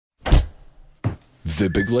The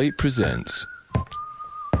Big Light presents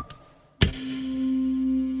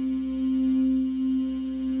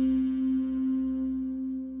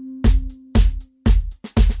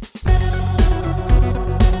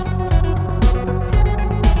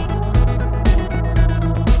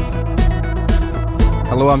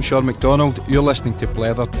Hello, I'm Sean McDonald, you're listening to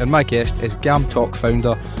Blethered, and my guest is GamTalk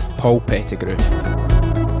founder Paul Pettigrew.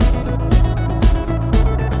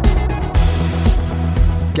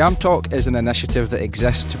 GamTalk is an initiative that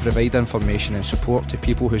exists to provide information and support to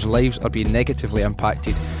people whose lives are being negatively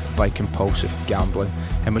impacted by compulsive gambling,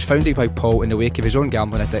 and was founded by Paul in the wake of his own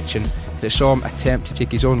gambling addiction that saw him attempt to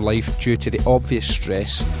take his own life due to the obvious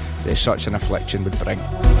stress that such an affliction would bring.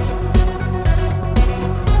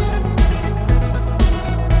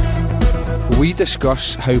 We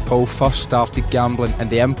discuss how Paul first started gambling and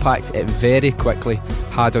the impact it very quickly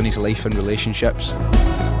had on his life and relationships.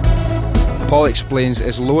 Paul explains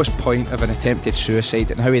his lowest point of an attempted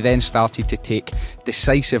suicide and how he then started to take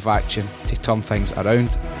decisive action to turn things around.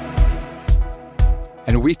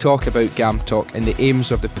 And we talk about GamTalk and the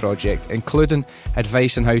aims of the project, including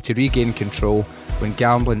advice on how to regain control when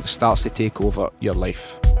gambling starts to take over your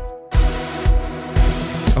life.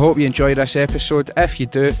 I hope you enjoy this episode. If you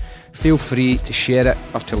do, feel free to share it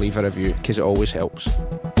or to leave a review, because it always helps.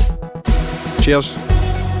 Cheers.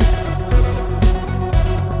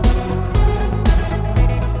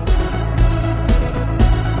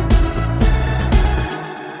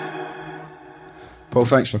 Paul,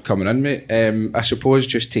 thanks for coming in, mate. I suppose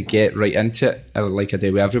just to get right into it, like I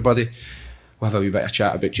do with everybody, we'll have a wee bit of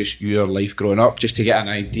chat about just your life growing up, just to get an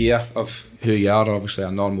idea of who you are. Obviously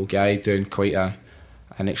a normal guy doing quite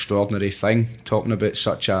an extraordinary thing, talking about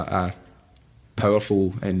such a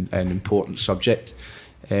powerful and important subject.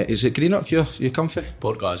 Is it Greenock you come from?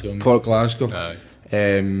 Port Glasgow. Port Glasgow. Aye.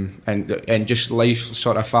 And just life,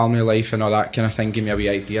 sort of family life and all that kind of thing, give me a wee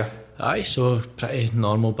idea. Aye, so pretty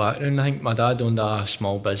normal background. I think my dad owned a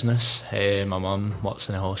small business. My mum works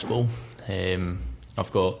in a hospital.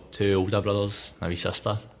 I've got two older brothers and a wee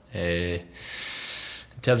sister. In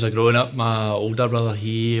terms of growing up, my older brother,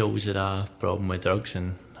 he always had a problem with drugs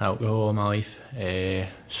and alcohol in my life.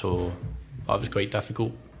 So that was quite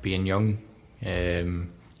difficult being young. It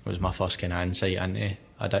was my first kind of insight into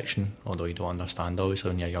addiction, although you don't understand obviously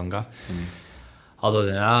when you're younger. Other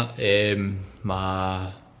than that,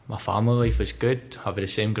 my family life was good. I've had the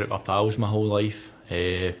same group of pals my whole life.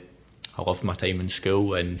 I loved my time in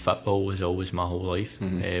school, and football was always my whole life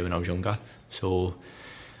when I was younger. So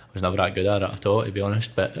I was never that good at it at all, to be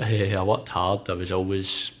honest, but I worked hard. I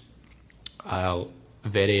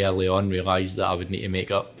very early on realised that I would need to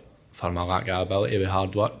make up for my lack of ability with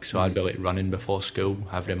hard work, so I'd be like running before school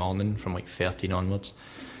every morning from like 13 onwards.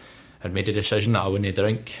 I'd made a decision that I wouldn't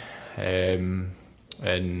drink, and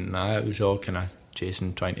it was all kind of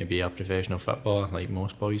chasing, trying to be a professional footballer like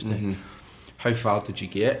most boys do. How far did you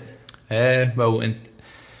get? When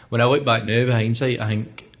I look back now with hindsight, I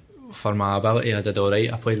think for my ability I did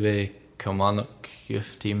alright. I played with Kilmarnock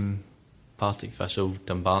youth team, Partick Thistle,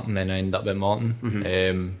 Dumbarton, then I ended up at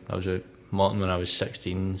Morton. I was at Morton when I was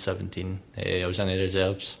 16, 17. I was in the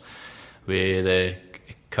reserves with the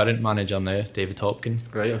current manager now, David Hopkin.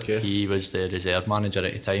 Right, okay. He was the reserve manager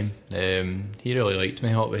at the time. He really liked me,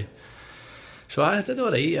 Hopway. So I did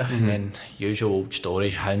alright, and then usual old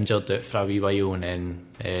story, I injured out for a wee while, and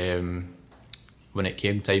then when it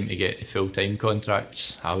came time to get full-time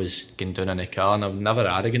contracts, I was going down in the car, and I was never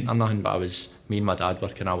arrogant or nothing, but me and my dad were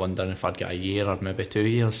kind of wondering if I'd get a year or maybe 2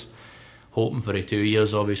 years, hoping for the 2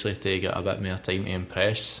 years obviously to get a bit more time to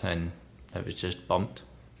impress, and it was just bumped.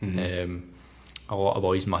 A lot of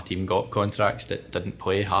boys in my team got contracts that didn't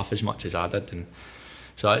play half as much as I did, and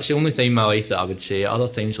so it's the only time in my life that I would say. Other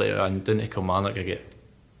times, like I'm down to Kilmarnock, I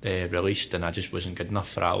get released and I just wasn't good enough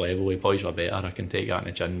for that level. The boys were better, I can take that in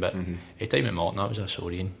the gin, but the time at Morton, that was a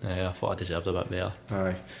sorry. I thought I deserved a bit better.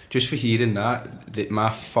 Aye. Just for hearing that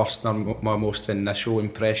my most initial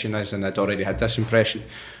impression is, and I'd already had this impression,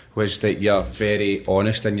 was that you're very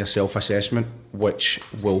honest in your self-assessment, which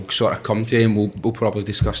we'll sort of come to, and we'll probably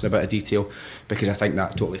discuss in a bit of detail, because I think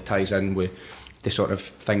that totally ties in with the sort of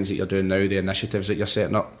things that you're doing now, the initiatives that you're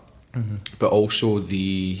setting up, but also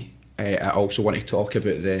I also want to talk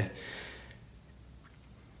about the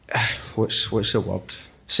what's the word?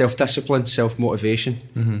 Self-discipline,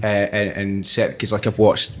 self-motivation, and because like I've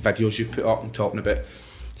watched videos you put up and talking about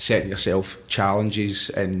setting yourself challenges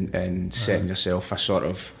and setting yourself a sort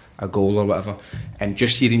of a goal or whatever, and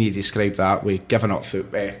just hearing you describe that with giving up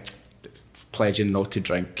pledging not to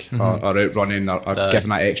drink or out running or giving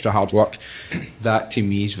that extra hard work, that to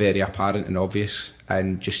me is very apparent and obvious.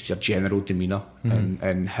 and just your general demeanour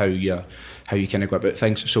and how you kind of go about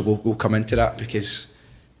things. So we'll come into that, because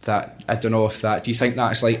that, I don't know if that, do you think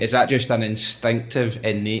that's like, is that just an instinctive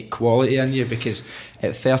innate quality in you? Because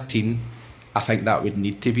at 13 I think that would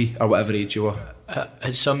need to be, or whatever age you were.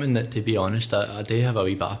 It's something that, to be honest, I do have a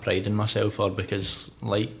wee bit of pride in myself for, because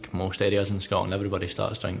like most areas in Scotland, everybody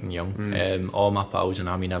starts drinking young. All my pals, and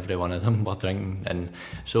I mean every one of them, were drinking, and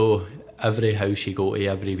so every house you go to,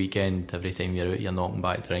 every weekend, every time you're out, you're knocking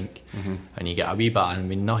back drink, and you get a wee bit, I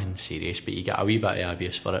mean nothing serious, but you get a wee bit of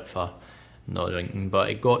abuse for it, for not drinking. But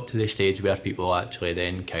it got to the stage where people actually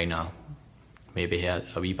then kind of maybe had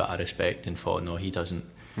a wee bit of respect and thought, no, he doesn't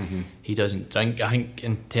drink. I think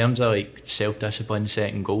in terms of like self-discipline,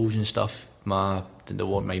 setting goals and stuff, they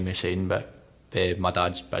won't mind me saying, but my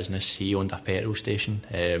dad's business, he owned a petrol station,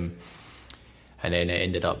 and then it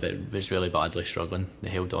ended up, it was really badly struggling. They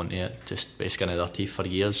held on to it, just by skin of their teeth for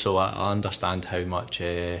years. So I understand how much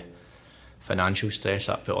financial stress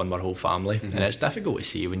that put on my whole family, and it's difficult to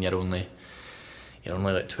see when you're only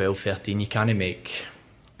like 12, 13. You can't make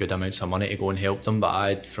good amounts of money to go and help them,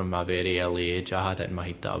 but from a very early age I had it in my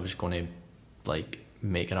head that I was going to like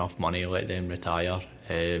make enough money to let them retire,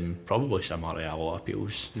 probably similar to a lot of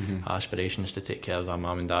people's aspirations, to take care of their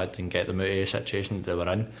mum and dad and get them out of the situation that they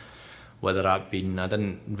were in, whether that been, I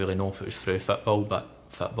didn't really know if it was through football, but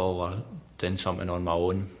football or doing something on my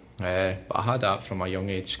own, but I had that from a young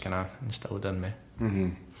age kind of instilled in me.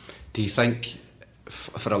 Do you think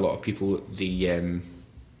for a lot of people the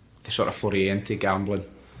sort of foray into gambling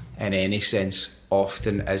in any sense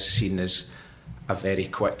often is seen as a very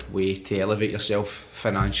quick way to elevate yourself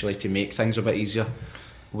financially, to make things a bit easier?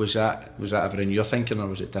 Was that ever in your thinking, or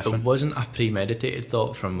was it different? It wasn't a premeditated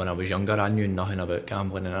thought from when I was younger. I knew nothing about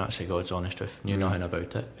gambling, and that's the God's honest truth. Knew nothing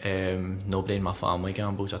about it. Nobody in my family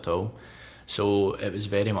gambles at all. So it was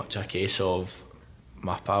very much a case of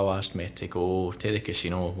my pal asked me to go to the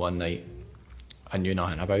casino one night. I knew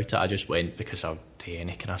nothing about it. I just went because I'd do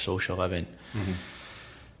any kind of social event.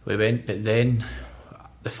 We went, but then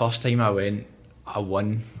the first time I went, I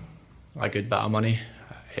won a good bit of money.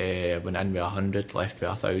 Went in with 100, left with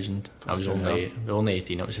 1,000. I was only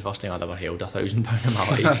 18. It was the first time I'd ever held £1,000 in my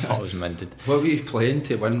life. I thought I was minted. What were you playing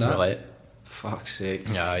to win that? Roulette. Fuck's sake.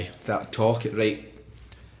 Aye. That talk, right.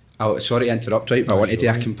 Oh, sorry to interrupt, right, but I want to do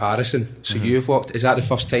a comparison. So you've walked, is that the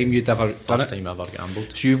first time you'd ever done it? First time I ever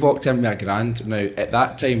gambled. So you've walked in with £1,000. Now, at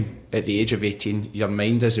that time, at the age of 18, your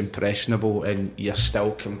mind is impressionable and you're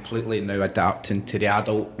still completely now adapting to the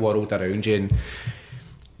adult world around you, and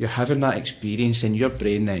you're having that experience in your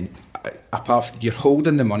brain then, apart from, you're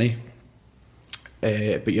holding the money,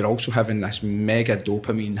 but you're also having this mega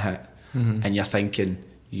dopamine hit, and you're thinking,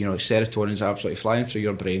 you know, serotonin's absolutely flying through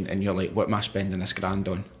your brain, and you're like, what am I spending this grand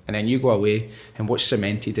on? And then you go away, and what's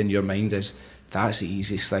cemented in your mind is, that's the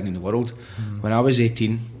easiest thing in the world. When I was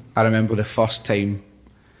 18, I remember the first time,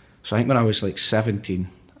 so I think when I was like 17,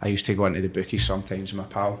 I used to go into the bookies sometimes with my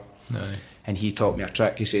pal. Aye. And he taught me a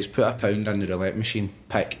trick. He says, put £1 in the roulette machine,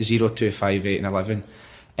 pick 0, 2, 5, 8 and 11,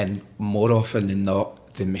 and more often than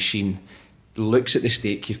not, the machine looks at the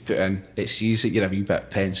stake you've put in, it sees that you're a wee bit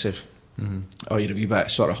pensive, or you're a wee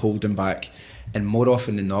bit sort of holding back, and more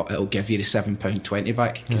often than not, it'll give you the £7.20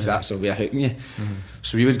 back, because that's their way of hooking you.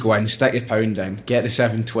 So we would go in, stick £1 in, get the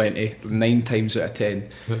 £7.20 9 times out of 10,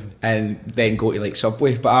 and then go to like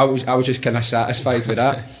Subway. But I was just kind of satisfied with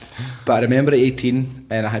that. But I remember at 18,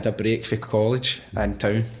 and I had a break for college in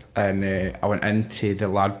town, and I went into the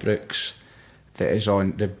Ladbrokes that is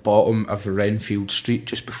on the bottom of Renfield Street,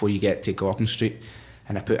 just before you get to Gordon Street,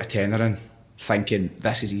 and I put a tenner in, thinking,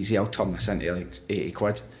 this is easy, I'll turn this into like 80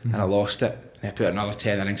 quid, and I lost it. And I put another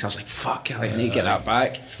tenner in, so I was like, fuck, I need to get that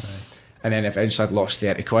back. And then eventually I'd lost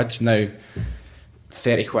 30 quid. Now,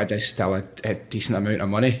 30 quid is still a decent amount of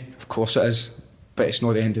money, of course it is, but it's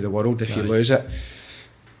not the end of the world if you lose it,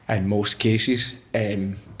 in most cases.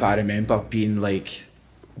 But I remember being like,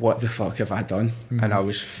 what the fuck have I done? And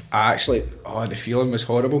the feeling was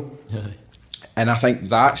horrible. And I think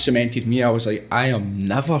that cemented me. I was like, I am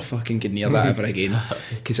never fucking getting near that ever again,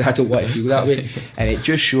 because I don't want to feel that way. And it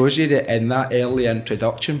just shows you that in that early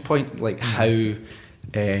introduction point, like how, you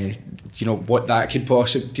know, what that could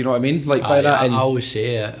possibly, do you know what I mean? Like by that. I always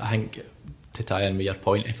say, I think, to tie in with your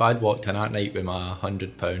point, if I'd walked in that night with my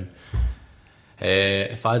 £100,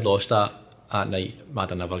 if I'd lost that at night, I'd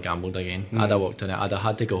have never gambled again. I'd have walked in it, I'd have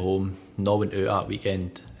had to go home, not went out that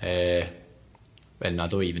weekend, and I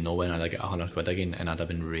don't even know when I'd get 100 quid again, and I'd have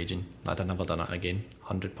been raging. I'd have never done it again,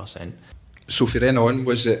 100%. So for then on,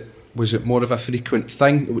 was it was it more of a frequent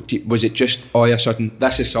thing? Was it just all of a sudden,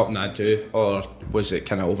 this is something I do, or was it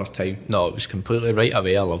kind of over time? No, it was completely right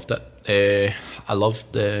away. I loved it. I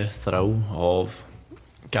loved the thrill of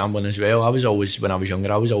gambling as well. I was always, when I was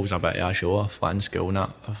younger, I was always a bit of a show off in school and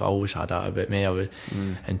that. I've always had that about me.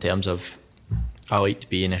 In terms of, I liked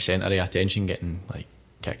being the centre of attention, getting like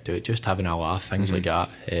kicked out, just having a laugh, things like that.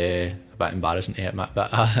 A bit embarrassing to admit,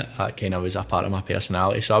 but that kind of was a part of my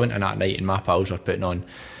personality. So I went on that night and my pals were putting on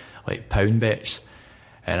like pound bets,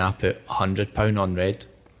 and I put £100 on red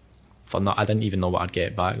for not. I didn't even know what I'd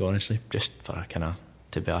get back, honestly, just for a kind of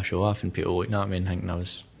to be a show off, and people looking at me and thinking I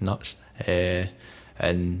was nuts.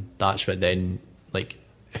 And that's what then, like,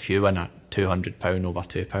 if you win at £200 over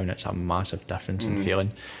 £2, it's a massive difference in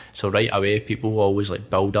feeling. So right away, people will always like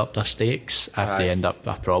build up their stakes. If they end up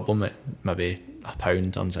a problem, it maybe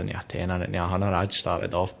 £1 turns into a tenner and into a hundred. I'd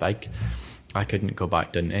started off big. I couldn't go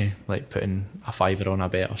back down to like putting a fiver on a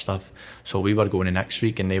bet or stuff. So we were going the next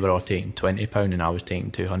week and they were all taking £20 and I was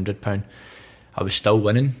taking £200. I was still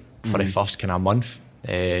winning for the first kind of month,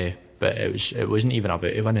 but it wasn't even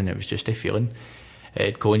about the winning. It was just a feeling.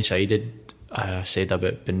 It coincided, I said,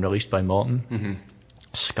 about being released by Morton.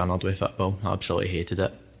 Scunnered with football, absolutely hated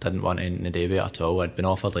it, didn't want anything to do with it at all. I'd been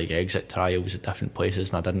offered like exit trials at different places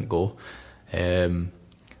and I didn't go.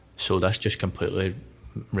 So this just completely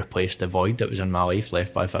replaced the void that was in my life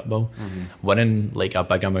left by football. Winning like a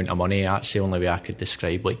big amount of money, that's the only way I could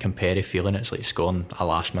describe, like, compare a feeling. It's like scoring a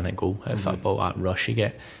last minute goal at football, that rush you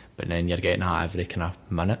get, but then you're getting that every kind of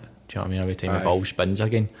minute. Do you know what I mean? Every time the ball spins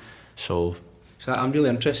again. So I'm really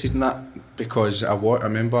interested in that, because I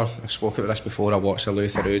remember, I've spoken about this before, I watched a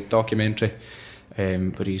Luther Road documentary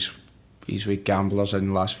where he's with gamblers in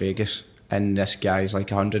Las Vegas, and this guy's like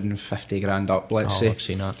 150 grand up, let's say. I've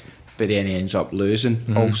seen that. But then he ends up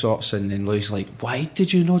losing all sorts, and then Lou's like, why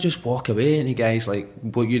did you not just walk away? And the guy's like,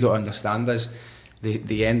 what you don't understand is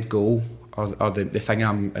the end goal, or the thing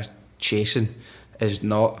I'm chasing, is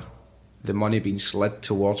not the money being slid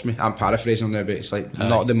towards me. I'm paraphrasing now, but it's like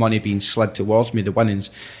not the money being slid towards me, the winnings.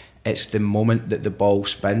 It's the moment that the ball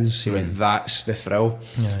spins. He went, that's the thrill.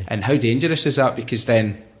 And how dangerous is that? Because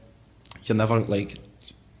then you're never like,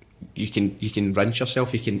 you can rinse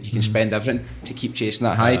yourself, you can spend everything to keep chasing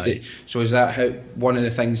that high. So is that how one of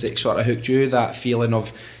the things that sort of hooked you, that feeling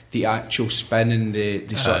of the actual spin and the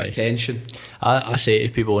sort of tension? I say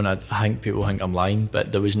to people, and I think people think I'm lying,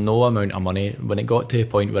 but there was no amount of money, when it got to a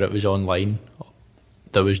point where it was online,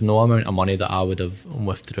 there was no amount of money that I would have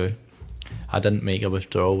withdrew. I didn't make a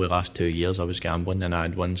withdrawal the last 2 years I was gambling, and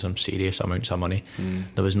I'd won some serious amounts of money.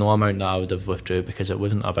 There was no amount that I would have withdrew, because it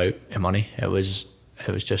wasn't about the money, it was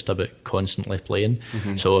just about constantly playing.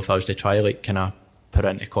 So if I was to try, like, kind of put it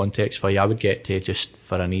into context for you, I would get to, just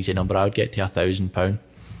for an easy number, I would get to £1,000,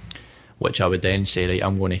 which I would then say, right,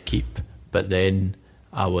 I'm going to keep, but then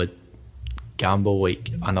I would gamble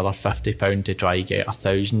like another £50 to try get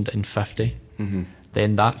 1,050.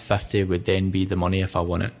 Then that 50 would then be the money, if I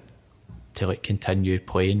won it, to like continue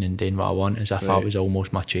playing and doing what I want, as if that was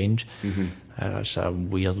almost my change. That's a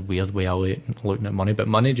weird way of looking at money, but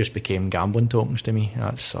money just became gambling tokens to me.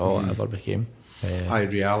 That's all it ever became.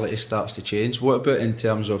 Reality starts to change. What about in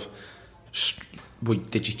terms of,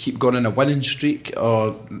 did you keep going on a winning streak,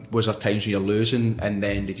 or was there times where you're losing and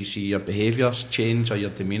then did you see your behaviours change or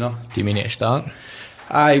your demeanour? Do you mean at the start?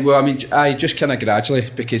 Just kind of gradually,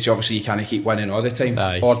 because obviously you can't keep winning all the time.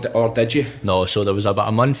 Or did you? No, so there was about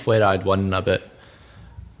a month where I'd won about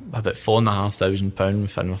 £4,500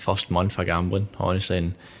 within my first month of gambling, honestly,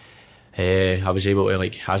 and I was able to,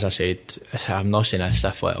 like, as I said, I'm not saying this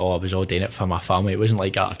stuff like, I was all doing it for my family, it wasn't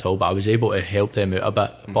like that at all, but I was able to help them out a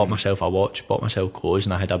bit. Bought myself a watch, bought myself clothes,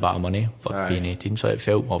 and I had a bit of money for being 18, so it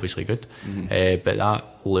felt obviously good. But that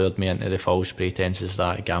lured me into the false pretences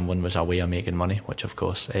that gambling was a way of making money, which of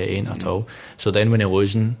course it ain't at all. So then when the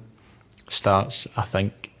losing starts, I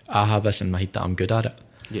think I have this in my head that I'm good at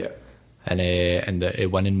it, and the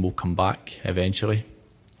winning will come back eventually.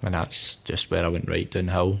 And that's just where I went right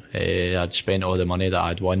downhill. I'd spent all the money that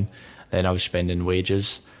I'd won, then I was spending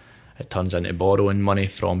wages. It turns into borrowing money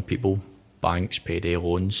from people, banks, payday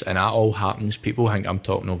loans, and that all happens. People think I'm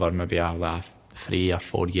talking over maybe a 3 or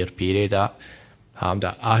 4 year period. That happened.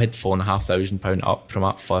 I had £4,500 up from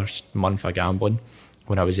that first month of gambling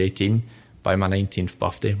when I was 18. By my 19th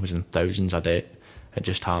birthday, I was in thousands of debt. It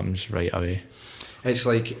just happens right away. It's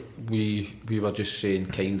like we were just saying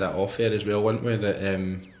kind of off air as well, weren't we,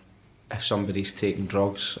 that if somebody's taking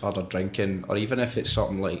drugs or they're drinking, or even if it's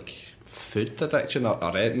something like food addiction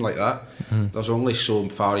or anything like that, there's only so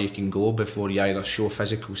far you can go before you either show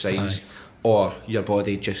physical signs or your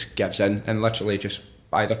body just gives in and literally just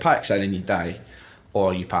either packs in and you die,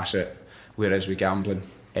 or you pass it. Whereas with gambling,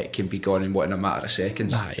 it can be gone in a matter of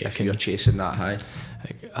seconds if you're chasing that high.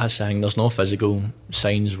 That's the thing, there's no physical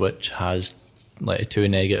signs which has like two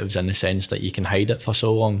negatives in the sense that you can hide it for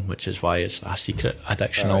so long, which is why it's a secret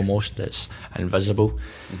addiction almost. It's invisible.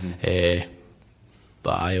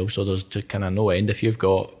 But there's just kind of no end. If you've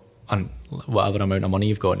got whatever amount of money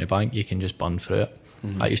you've got in the bank, you can just burn through it.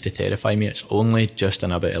 That used to terrify me. It's only just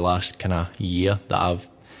in about the last kind of year that I've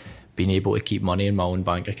been able to keep money in my own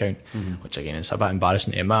bank account, which again, it's a bit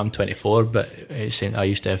embarrassing to admit. I'm 24, but I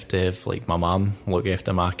used to have like my mum look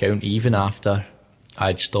after my account. Even after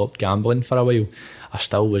I'd stopped gambling for a while, I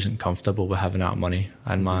still wasn't comfortable with having that money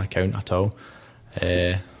in my account at all.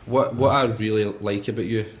 What I really like about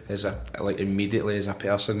you is immediately as a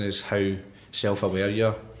person is how self-aware you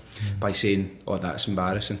are by saying, oh, that's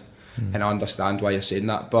embarrassing. And I understand why you're saying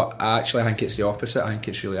that, but I actually think it's the opposite. I think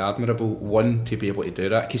it's really admirable, one, to be able to do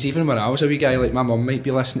that, because even when I was a wee guy, like my mum might be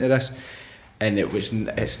listening to this, and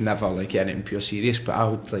it's never like anything pure serious, but I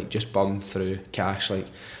would like just burn through cash, like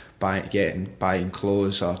buying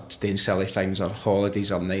clothes or doing silly things or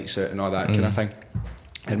holidays or nights out and all that kind of thing.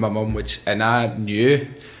 And my mum would, and I knew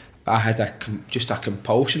I had just a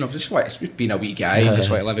compulsion of just being a wee guy and just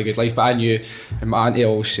want to live a good life, but I knew, and my auntie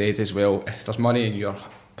always said as well, if there's money in your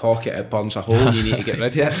pocket, it burns a hole and you need to get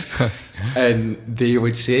rid of it. And they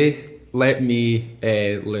would say, let me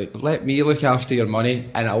look after your money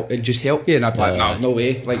and just help you. And I'd be like,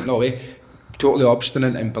 no way, totally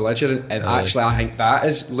obstinate and belligerent. And actually I think that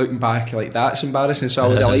is, looking back, like that's embarrassing. So I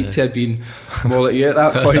would have liked to have been more like you at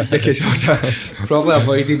that point, because I would have probably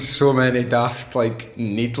avoided so many daft, like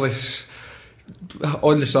needless,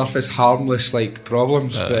 on the surface harmless like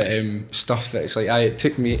problems, but stuff that it's like it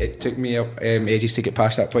took me ages to get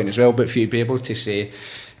past that point as well. But for you to be able to say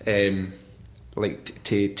like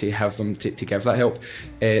to have them to give that help,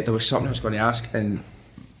 there was something I was going to ask, and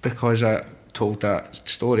because I told that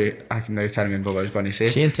story I can't remember what I was going to say.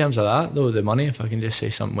 See, in terms of that though, the money, if I can just say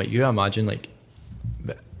something, like you imagine like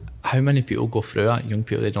how many people go through that, young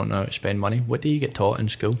people, they don't know how to spend money. What do you get taught in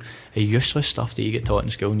school? A useless stuff that you get taught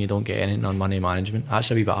in school, and you don't get anything on money management.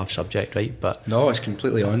 That's a wee bit off subject, right? But no, it's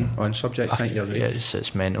completely on subject. I think you're right. Yeah,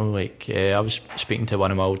 it's mental. Like I was speaking to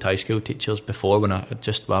one of my old high school teachers before when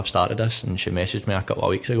I've started this, and she messaged me a couple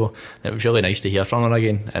of weeks ago. And it was really nice to hear from her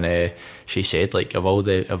again, and she said like of all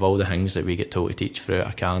the things that we get told to teach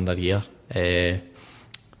throughout a calendar year,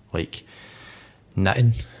 like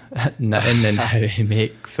knitting and how to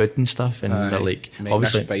make food and stuff, and like make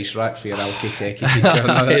obviously a spice rack for your alky techie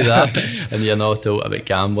teacher. and you're not taught about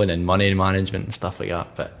gambling and money management and stuff like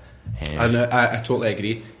that. But I totally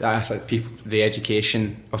agree. I think the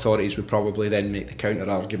education authorities would probably then make the counter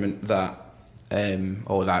argument that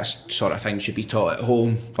that sort of thing should be taught at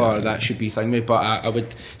home, or that should be thing. But I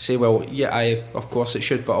would say, well, yeah, of course it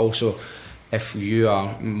should, but also if you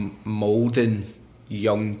are moulding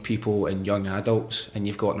young people and young adults and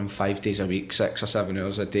you've got them 5 days a week, 6 or 7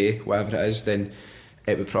 hours a day, whatever it is, then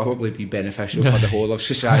it would probably be beneficial for the whole of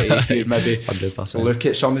society if you maybe 100%. Look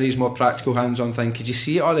at some of these more practical hands-on things, because you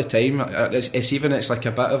see it all the time. It's like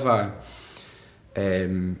a bit of a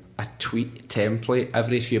tweet template.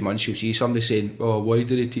 Every few months you'll see somebody saying, oh, why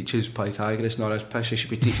do they teach us Pythagoras and all this piss? They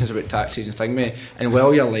should be teaching us about taxes and thing, mate. And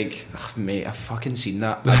well, you're like, oh, mate, I've fucking seen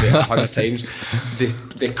that about 100 times.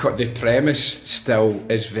 The premise still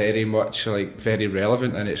is very much like very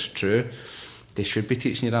relevant, and it's true. They should be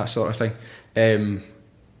teaching you that sort of thing.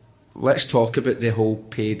 Let's talk about the whole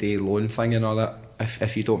payday loan thing and all that,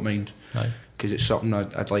 if you don't mind, because it's something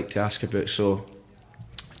I'd like to ask about. So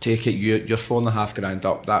take it, you're $4,500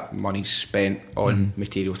 up, that money's spent on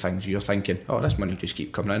material things. You're thinking, oh, this money will just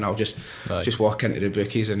keep coming in, I'll just walk into the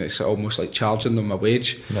bookies, and it's almost like charging them a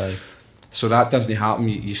wage. So that doesn't happen,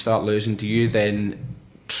 you start losing. Do you then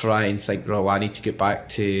try and think, well, I need to get back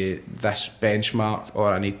to this benchmark,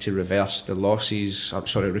 or I need to reverse the losses,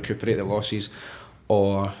 recuperate the losses,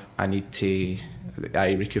 or I need to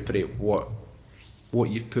recuperate what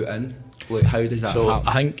you've put in? Like, how does that happen?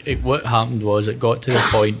 I think what happened was it got to the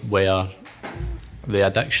point where the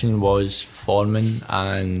addiction was forming,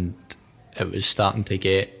 and it was starting to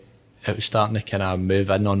kind of move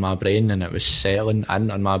in on my brain, and it was settling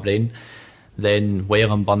in on my brain. Then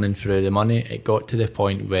while I'm burning through the money, it got to the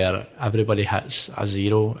point where everybody hits a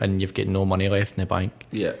zero and you've got no money left in the bank.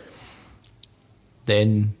 Yeah.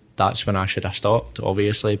 Then that's when I should have stopped,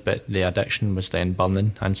 obviously, but the addiction was then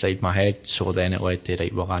burning inside my head, so then it led to,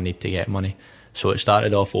 right, well, I need to get money. So it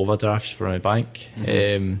started off overdrafts from my bank.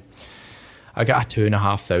 I got a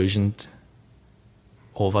 2,500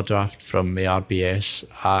 overdraft from the RBS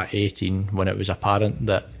at 18 when it was apparent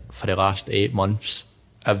that for the last 8 months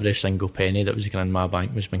every single penny that was in my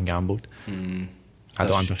bank was being gambled. I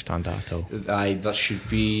don't understand that at all. Aye, there should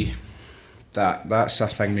be that's a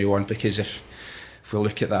thing we want, because if we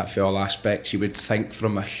look at that for all aspects, you would think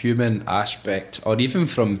from a human aspect, or even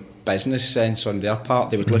from business sense on their part,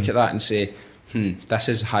 they would look at that and say, this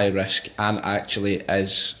is high risk and actually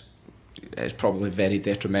is probably very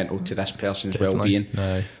detrimental to this person's well-being.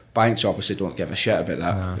 No. Banks obviously don't give a shit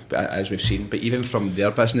about that, as we've seen, but even from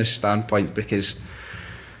their business standpoint, because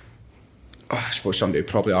I suppose somebody would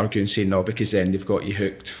probably argue and say no, because then they've got you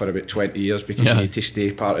hooked for about 20 years because you need to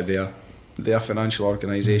stay part of their financial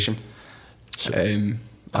organisation. So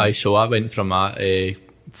I went from that,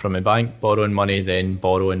 from a bank borrowing money, then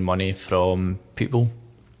borrowing money from people,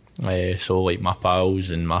 so like my pals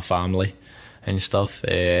and my family and stuff,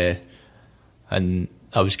 and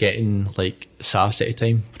I was getting like SARS at the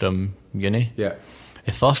time from uni. Yeah.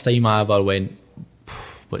 The first time I ever went,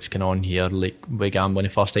 what's going on here, like with gambling, the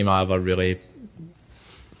first time I ever really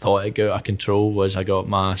thought it got out of control was I got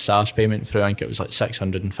my SARS payment through. I think it was like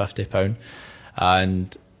 £650,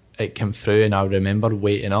 and it came through, and I remember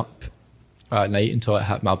waiting up at night until it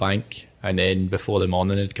hit my bank, and then before the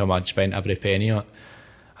morning had come, I'd spent every penny of it.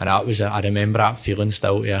 And that was, I remember that feeling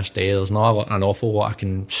still to this day. There's not an awful lot I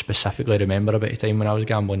can specifically remember about the time when I was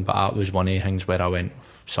gambling, but that was one of the things where I went,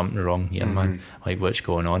 something wrong here, man. Like, what's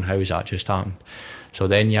going on? How has that just happened? So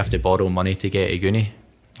then you have to borrow money to get to uni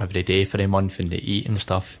every day for a month and to eat and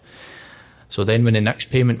stuff. So then when the next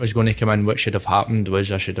payment was going to come in, what should have happened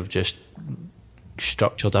was I should have just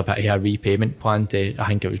structured a bit of a repayment plan to, I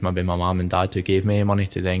think it was maybe my mum and dad who gave me money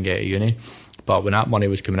to then get to uni. But when that money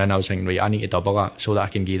was coming in, I was thinking, right, I need to double that so that I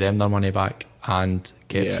can give them their money back and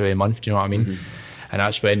get through a month. Do you know what I mean? And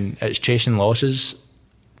that's when it's chasing losses,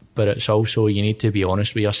 but it's also, you need to be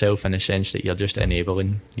honest with yourself in the sense that you're just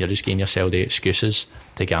giving yourself the excuses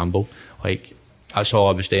to gamble. Like, that's all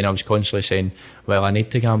I was doing. I was constantly saying, well, I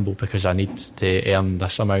need to gamble because I need to earn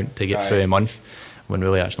this amount to get through a month, when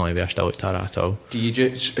really that's not the way I still looked at it at all. Are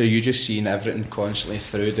you just seeing everything constantly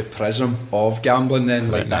through the prism of gambling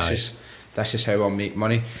then? Like, this is how I'll make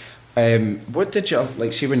money. What did you,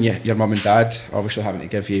 like, see when your mum and dad obviously having to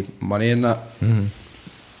give you money and that,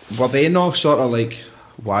 were they not sort of like,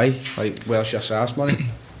 why? Like, where's your SARS money?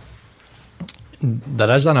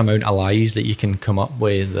 There is an amount of lies that you can come up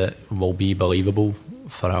with that will be believable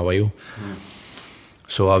for a while.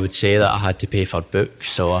 So I would say that I had to pay for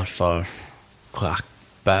books or for a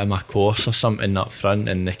bit of my course or something up front,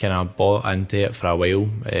 and they kind of bought into it for a while.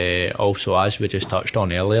 Also, as we just touched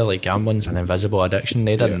on earlier, like, gambling's an invisible addiction.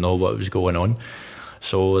 They didn't know what was going on,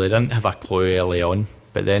 so they didn't have a clue early on.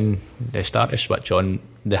 But then they started to switch on.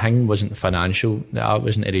 The thing wasn't financial. That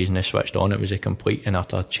wasn't the reason they switched on. It was a complete and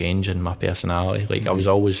utter change in my personality. Like, I was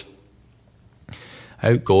always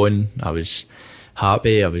outgoing, I was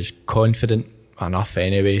happy, I was confident enough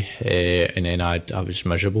anyway, and then I was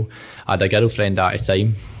miserable. I had a girlfriend at the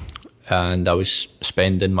time, and I was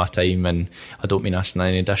spending my time, and I don't mean this in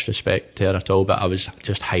any disrespect to her at all, but I was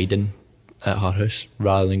just hiding at her house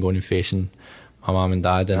rather than going and facing my mum and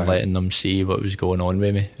dad and letting them see what was going on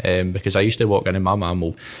with me, because I used to walk in, and my mum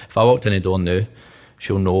will, if I walked in the door now,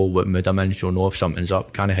 she'll know what mood I'm in, she'll know if something's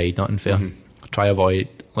up, can't hide nothing for her. Try avoid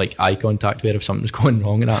like eye contact with her if something's going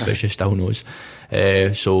wrong and that, but she still knows.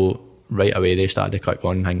 So right away they started to click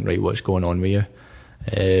on and think, right, what's going on with you?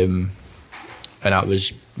 And that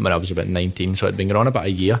was when I was about 19, so it'd been going on about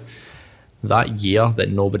a year. That year that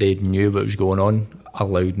nobody knew what was going on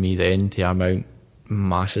allowed me then to amount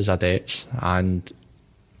masses of debts and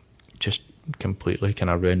just completely kind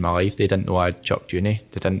of ruined my life. They didn't know I'd chucked uni,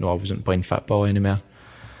 they didn't know I wasn't playing football anymore,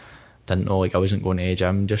 didn't know like I wasn't going to a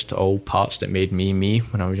gym, just all parts that made me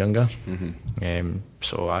when I was younger.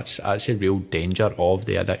 So that's a real danger of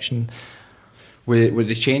the addiction. When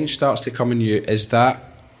the change starts to come in you, is that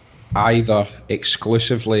either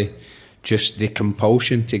exclusively just the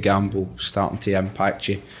compulsion to gamble starting to impact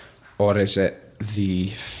you, or is it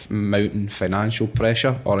the mounting financial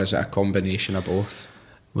pressure, or is it a combination of both?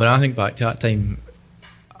 When I think back to that time,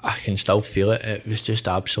 I can still feel it. It was just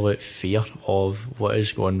absolute fear of what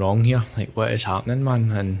is going wrong here, like what is happening,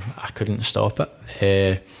 man, and I couldn't stop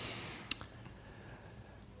it.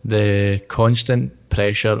 The constant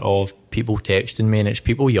pressure of people texting me, and it's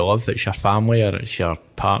people you love, it's your family or it's your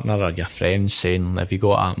partner or your friends saying, have you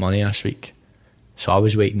got that money this week? So I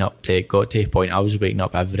was waking up got to a point I was waking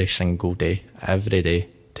up every single day, every day,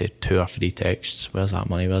 to 2 or 3 texts. Where's that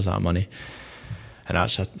money? Where's that money? And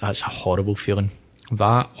that's a horrible feeling.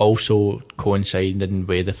 That also coincided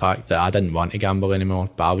with the fact that I didn't want to gamble anymore,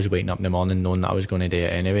 but I was waking up in the morning knowing that I was going to do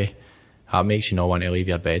it anyway. That makes you not want to leave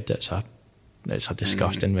your bed. It's a it's a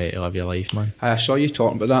disgusting way to live your life, man. I saw you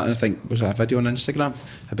talking about that, and I think was there a video on Instagram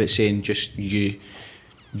about saying just you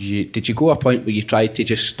did you go a point where you tried to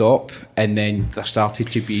just stop, and then there started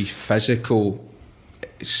to be physical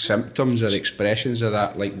symptoms or expressions of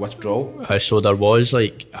that, like withdrawal? So there was,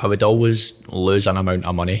 like, I would always lose an amount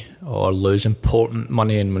of money or lose important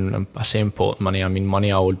money, and when I say important money, I mean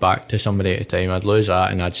money I owed back to somebody at the time. I'd lose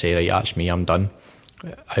that and I'd say, right, that's me, I'm done,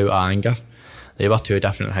 out of anger. They were two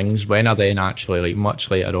different things. When I then actually, like much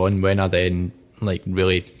later on, when I then like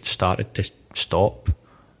really started to stop,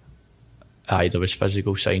 there was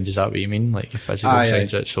physical signs. Is that what you mean? Like physical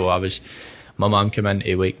signs? So my mum came in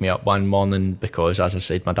to wake me up one morning because, as I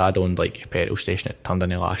said, my dad owned like a petrol station. It turned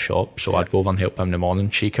into a last shop, so I'd go over and help him in the morning.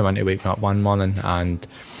 She came in to wake me up one morning, and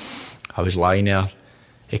I was lying there.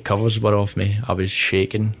 The covers were off me. I was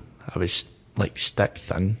shaking. I was like stick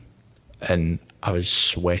thin, and I was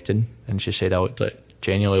sweating. And she said I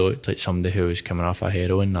genuinely looked like somebody who was coming off a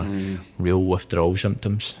heroin or real withdrawal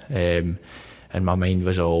symptoms. And my mind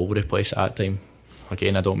was all over the place at that time.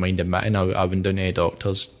 Again, I don't mind admitting, I went down to the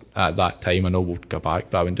doctors at that time. I know we'll go back,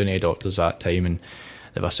 but I went down to the doctors at that time, and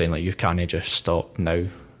they were saying, like, you can't just stop now,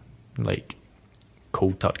 like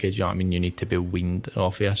cold turkey, you know what I mean? You need to be weaned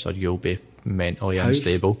off this, or you'll be mentally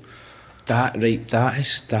unstable. That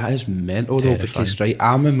is mental. Terrifying. Though, because right,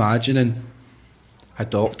 I'm imagining a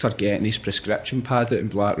doctor getting his prescription pad out and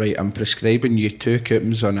be like, right, I'm prescribing you 2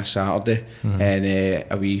 coupons on a Saturday and a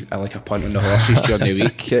punt on the horses during the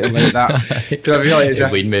week, like that. Do you know what I mean? As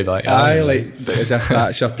if, me back, as if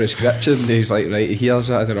that's your prescription. And he's like, right, here's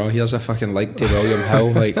a fucking link to William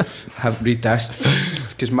Hill, like, read this.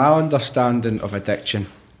 Because my understanding of addiction,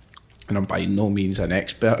 and I'm by no means an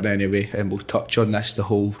expert in any way, and we'll touch on this, the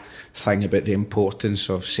whole thing about the importance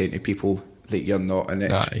of saying to people that you're not an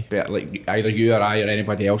expert, like either you or I or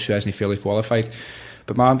anybody else who isn't fully qualified.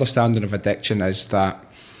 But my understanding of addiction is that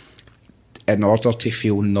in order to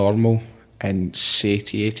feel normal and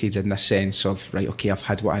satiated in the sense of, right, okay, I've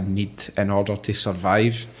had what I need in order to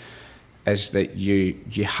survive, is that you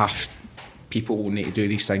have, people will need to do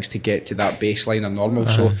these things to get to that baseline of normal.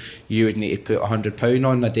 So you would need to put £100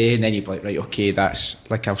 on a day, and then you'd be like, right, okay, that's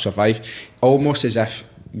like, I'll survive. Almost as if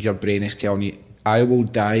your brain is telling you, we will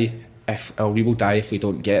die if we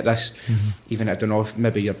don't get this. Even, I don't know, if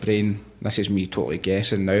maybe your brain, this is me totally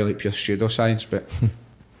guessing now, like pure pseudoscience, but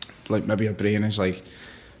like maybe your brain is like,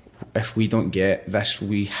 if we don't get this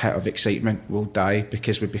wee hit of excitement, we'll die,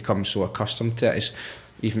 because we become so accustomed to it. It's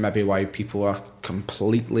even maybe why people are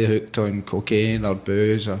completely hooked on cocaine or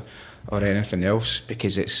booze or anything else,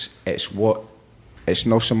 because it's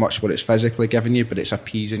not so much what it's physically giving you, but it's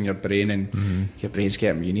appeasing your brain, and your brain's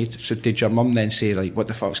getting what you need. So did your mum then say, like, what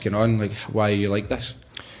the fuck's going on? Like, why are you like this?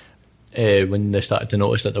 When they started to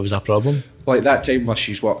notice that there was a problem? Like that time where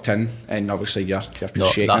she's walked in, and obviously you're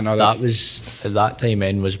shaking and all that. That was, at that time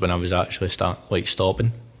then was when I was actually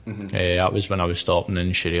stopping. That was when I was stopping,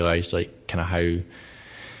 and she realised, like, kind of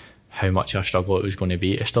how much of a struggle it was going to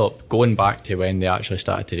be to stop. Going back to when they actually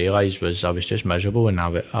started to realise was I was just miserable, and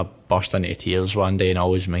I burst into tears one day, and I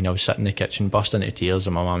was sitting in the kitchen, burst into tears,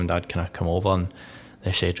 and my mum and dad kind of come over and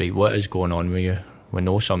they said, right, what is going on with you? We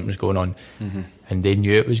know something's going on. And they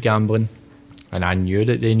knew it was gambling, and I knew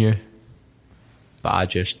that they knew, but I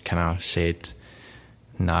just kind of said,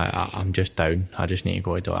 nah, I'm just down, I just need to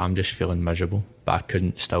go to, I'm just feeling miserable, but I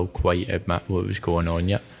couldn't still quite admit what was going on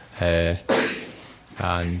yet.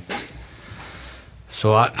 And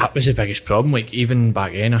so that was the biggest problem. Like, even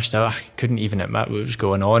back then, I couldn't even admit what was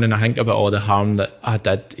going on, and I think about all the harm that I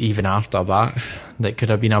did even after that could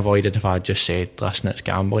have been avoided if I had just said, listen, it's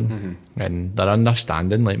gambling. And they're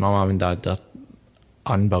understanding, like my mum and dad, they're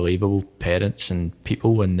unbelievable parents and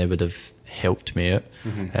people, and they would have helped me out.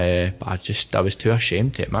 But I was too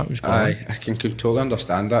ashamed to admit what was going on. I can totally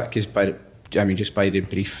understand that, because just by the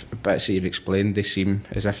brief bits that you've explained, they seem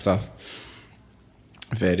as if they're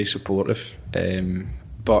very supportive,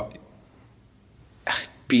 but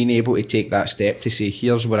being able to take that step to say,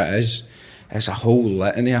 here's what it is a whole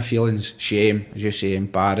litany of feelings: shame, as you say,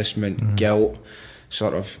 embarrassment, guilt,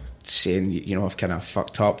 sort of saying, you know, I've kind of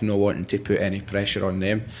fucked up, not wanting to put any pressure on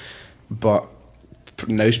them. But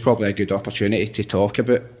now's probably a good opportunity to talk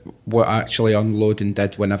about what actually unloading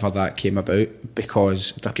did whenever that came about,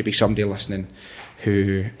 because there could be somebody listening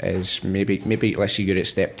who is maybe let's say you're at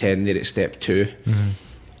step 10, they're at step 2,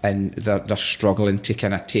 and they're struggling to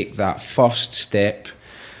kind of take that first step.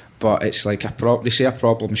 But it's like they say a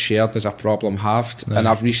problem shared is a problem halved, and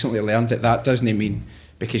I've recently learned that doesn't mean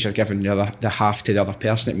because you're giving the half to the other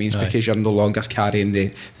person. It means because you're no longer carrying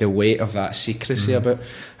the weight of that secrecy about.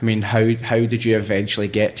 I mean, how did you eventually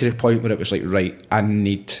get to the point where it was like, right, I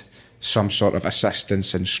need some sort of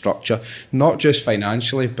assistance and structure, not just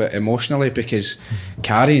financially but emotionally, because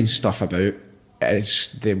carrying stuff about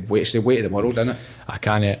is it's the weight of the world, isn't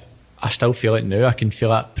it? I still feel it now. I can feel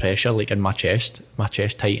that pressure like in my chest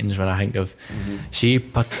tightens when I think of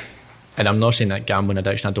and I'm not saying that gambling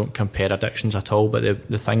addiction, I don't compare addictions at all, but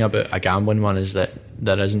the thing about a gambling one is that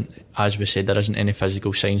there isn't, as we said, there isn't any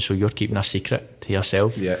physical signs, so you're keeping a secret to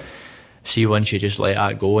yourself. Yeah. See, once you just let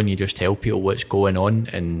that go and you just tell people what's going on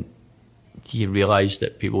and you realise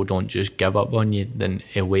that people don't just give up on you, then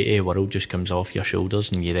a weight of the world just comes off your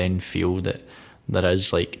shoulders and you then feel that there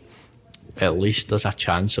is like, at least there's a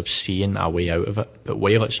chance of seeing a way out of it. But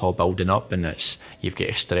while it's all building up and you've got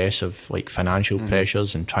a stress of like financial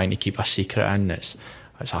pressures and trying to keep a secret in, it's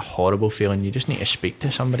a horrible feeling. You just need to speak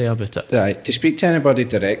to somebody about it. Right, to speak to anybody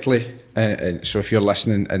directly. So if you're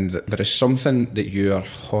listening and there is something that you are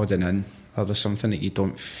holding in, or there's something that you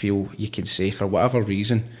don't feel you can say for whatever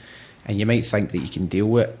reason, and you might think that you can deal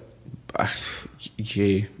with it,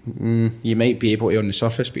 you might be able to on the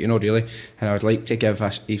surface, but you're not really. And I would like to give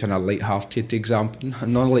us even a light-hearted example.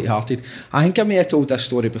 Not light-hearted. I think I may have told this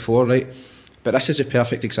story before, right? But this is a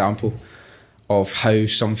perfect example of how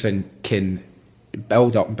something can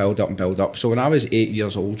build up and build up and build up. So when I was 8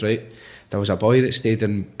 years old, right, there was a boy that stayed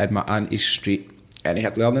in my auntie's street, and he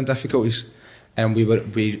had learning difficulties, and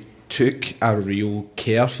we took a real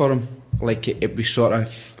care for him. Like we sort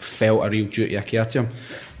of felt a real duty of care to him.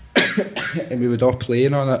 And we would all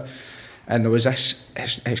playing on it, and there was this,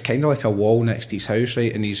 it's kind of like a wall next to his house,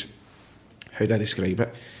 right, and how do I describe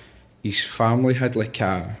it, his family had like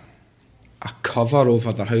a cover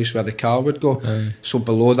over their house where the car would go, so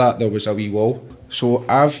below that there was a wee wall, so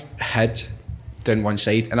I've hid down one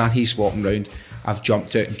side, and as he's walking round I've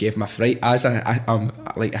jumped out and gave him a fright, as I'm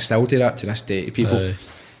like, I still do that to this day to people,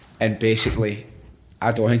 and basically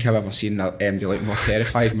I don't think I've ever seen MD like more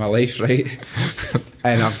terrified in my life, right?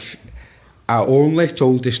 And I only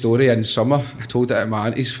told the story in summer. I told it at my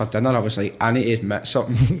auntie's for dinner. I was like, I need to admit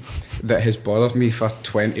something that has bothered me for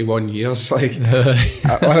 21 years. Like,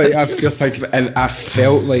 I feel thinking, and I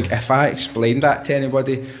felt like if I explained that to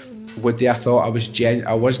anybody, would they have thought I was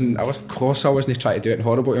of course I wasn't trying to do it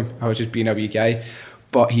horrible to him. I was just being a wee guy.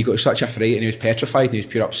 But he got such a fright and he was petrified and he was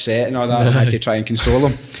pure upset and all that, and I had to try and console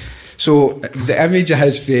him. So the image of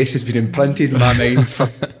his face has been imprinted in my mind for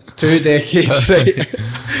 2 decades, right?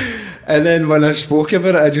 And then when I spoke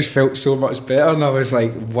about it, I just felt so much better, and I was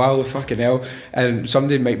like, wow, fucking hell. And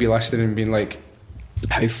somebody might be listening and being like,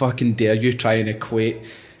 how fucking dare you try and equate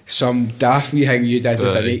some daft wee thing you did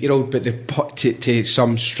as an 8-year-old but to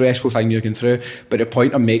some stressful thing you're going through. But the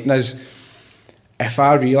point I'm making is, if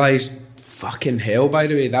I realised, fucking hell, by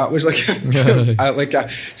the way, that was like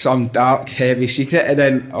some dark, heavy secret, and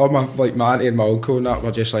then all my auntie and my uncle and that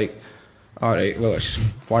were just like, alright, well, it's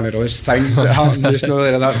one of those things that happened, just not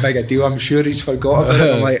really that big a deal. I'm sure he's forgot about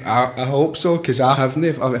it. I'm like, I hope so, because I haven't.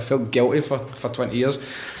 I felt guilty for 20 years.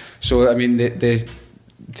 So I mean, the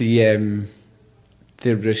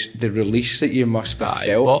release that you must have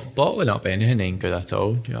felt. Bottling up anything ain't good at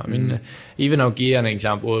all. Do you know what I mean? Even I'll give you an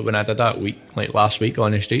example. When I did that week, like last week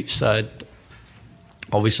on the streets,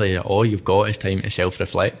 obviously all you've got is time to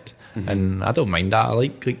self-reflect, and I don't mind that. I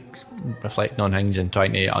like reflecting on things and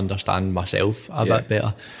trying to understand myself a bit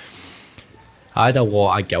better. I had a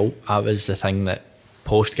lot of guilt. That was the thing that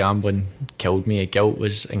post-gambling killed me. Guilt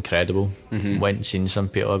was incredible. Went and seen some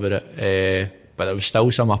people about it, but there was still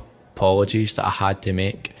some apologies that I had to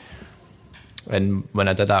make. And when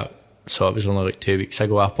I did that, so it was only like 2 weeks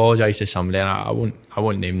ago, I apologised to somebody, and I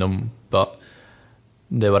won't name them, but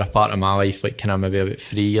they were a part of my life, like kind of maybe about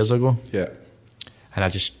 3 years ago. Yeah. And I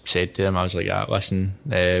just said to them, I was like, listen,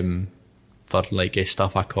 for like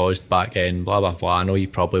stuff I caused back in, blah blah blah, I know you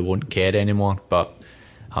probably won't care anymore, but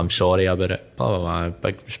I'm sorry about it, blah blah blah.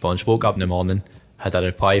 Big response. Woke up in the morning, had a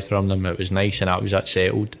reply from them, it was nice, and that was it,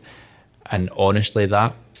 settled. And honestly,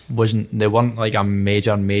 they weren't like a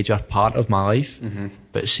major part of my life,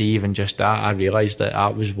 but see, even just that, I realised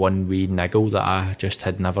that was one wee niggle that I just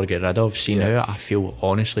had never get rid of. See, now I feel,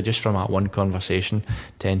 honestly, just from that one conversation,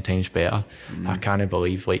 10 times better. I can't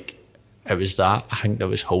believe like it was that, I think, that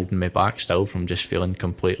was holding me back still from just feeling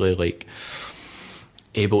completely like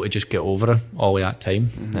able to just get over it all that time.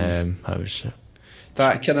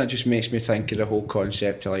 That kind of just makes me think of the whole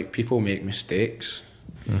concept of like, people make mistakes.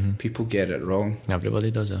 People get it wrong.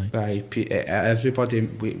 Everybody does it. Everybody,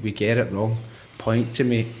 we get it wrong. Point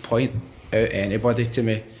out anybody to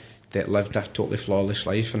me that lived a totally flawless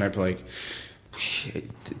life, and I'd be like,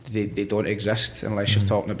 they don't exist unless you're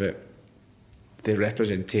talking about the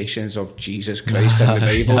representations of Jesus Christ in the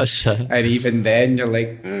Bible, and even then you're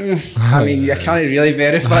like, I mean, you can't really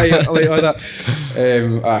verify it like all that.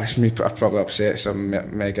 I've probably upset some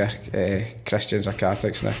mega Christians or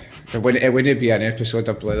Catholics now. It wouldn't be an episode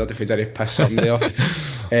of Blood if we didn't piss somebody off.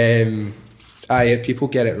 People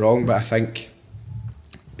get it wrong, but I think,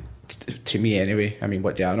 to me anyway, I mean,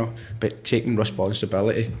 what do I know? But taking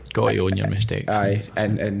responsibility. Got to own your mistakes. Aye,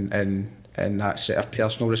 and that's a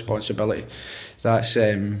personal responsibility. That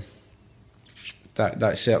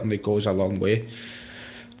certainly goes a long way.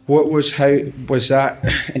 How was that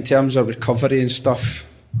in terms of recovery and stuff?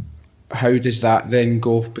 How does that then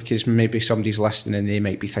go? Because maybe somebody's listening and they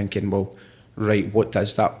might be thinking, well, right, what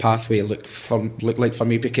does that pathway look like for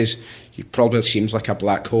me? Because it probably seems like a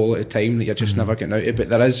black hole at a time that you're just never getting out of. But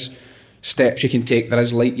there is steps you can take. There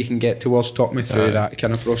is light you can get towards. Talk me through that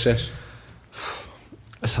kind of process.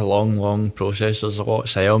 It's a long process. There's a lot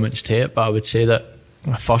of elements to it, but I would say that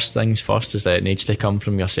first things first is that it needs to come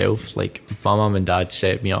from yourself. Like, my mum and dad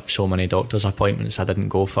set me up so many doctor's appointments I didn't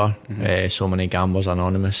go for, so many Gamblers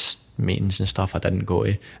Anonymous meetings and stuff I didn't go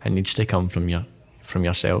to. It needs to come from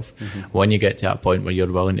yourself. When you get to that point where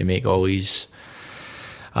you're willing to make all these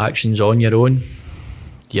actions on your own,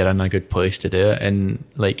 you're in a good place to do it. And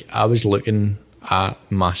like, I was looking at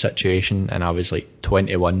my situation and I was like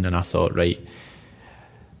 21 and I thought, right,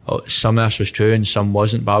 some of this was true and some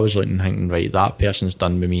wasn't, but I was looking thinking, right, that person's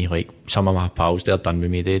done with me. Like, some of my pals, they're done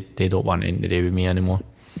with me, they don't want anything to do with me anymore.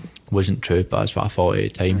 Wasn't true, but that's what I thought at the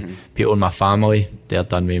time. People in my family, they're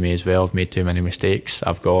done with me as well. I've made too many mistakes.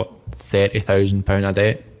 I've got £30,000 of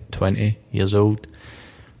debt, 20 years old.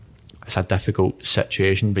 It's a difficult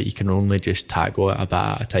situation, but you can only just tackle it a bit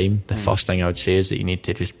at a time. The first thing I would say is that you need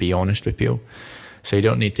to just be honest with people. So you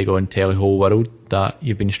don't need to go and tell the whole world that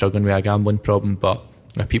you've been struggling with a gambling problem, but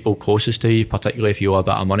the people closest to you, particularly if you owe a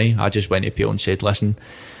bit of money, I just went to people and said, listen,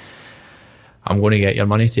 I'm going to get your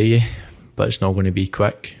money to you, but it's not going to be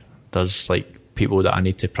quick. There's like people that I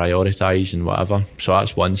need to prioritise and whatever. So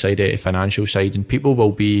that's one side of it, the financial side. And people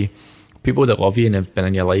that love you and have been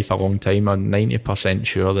in your life a long time, I'm 90%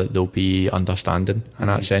 sure that they'll be understanding in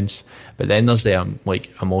that sense. But then there's the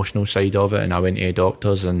like emotional side of it, and I went to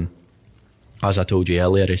doctors, and as I told you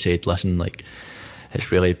earlier, I said, listen, like,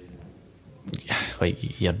 it's really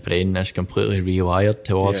like your brain is completely rewired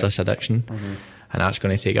towards this addiction, and that's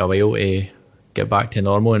going to take a while to get back to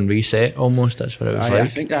normal and reset almost. That's what it was like. I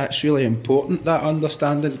think that's really important, that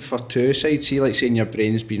understanding for two sides. See, like saying your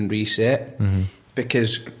brain's been reset,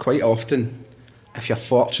 because quite often, if you're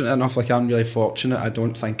fortunate enough, like I'm really fortunate, I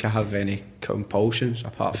don't think I have any compulsions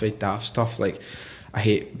apart from daft stuff. Like, I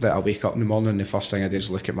hate that I wake up in the morning and the first thing I do is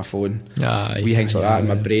look at my phone. Wee things like that, and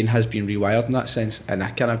my brain has been rewired in that sense, and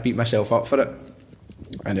I kind of beat myself up for it.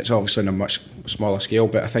 And it's obviously on a much smaller scale,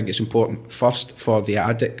 but I think it's important first for the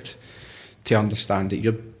addict to understand that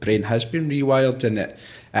your brain has been rewired, and it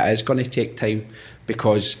is going to take time,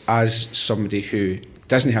 because as somebody who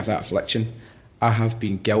doesn't have that affliction, I have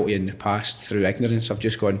been guilty in the past through ignorance. I've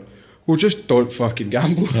just gone, well, just don't fucking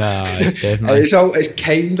gamble. Definitely. It's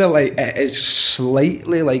kind of like, it's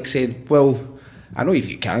slightly like saying, well, I know you've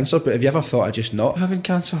got cancer, but have you ever thought of just not having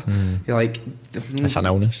cancer? You're like, it's an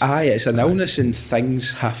illness. It's an illness, and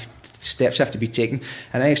steps have to be taken.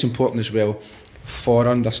 And I think it's important as well for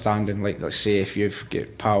understanding, like, let's say if you've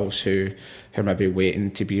got pals who are maybe waiting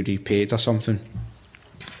to be repaid or something,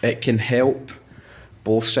 it can help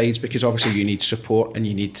both sides, because obviously you need support and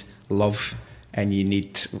you need love and you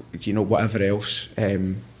need, whatever else,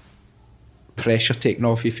 pressure taken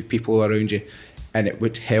off you for people around you. And it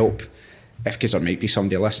would help because there might be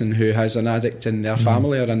somebody listening who has an addict in their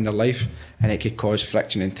family or in their life, and it could cause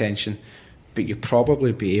friction and tension, but you'd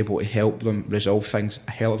probably be able to help them resolve things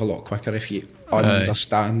a hell of a lot quicker if you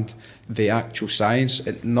understand the actual science,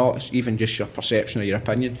 not even just your perception or your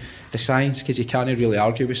opinion, the science, because you can't really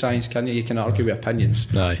argue with science, can you? You can argue with opinions,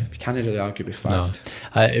 you can't really argue with fact.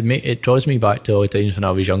 It draws me back to all the times when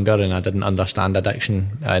I was younger and I didn't understand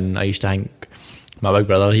addiction, and I used to think my big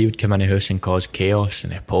brother, he would come in the house and cause chaos,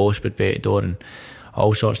 and the police would be at the door and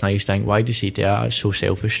all sorts, and I used to think, why does he do that? It's so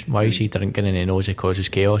selfish. Why is he drinking and he knows he causes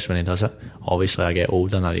chaos when he does it? Obviously I get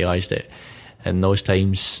older and I realised that in those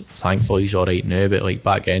times, thankfully he's alright now, but like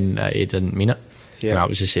back then he didn't mean it. And that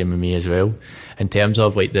was the same with me as well. In terms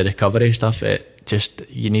of like the recovery stuff, it just,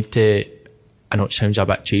 you need to, I know it sounds a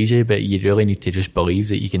bit cheesy, but you really need to just believe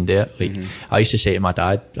that you can do it. Like I used to say to my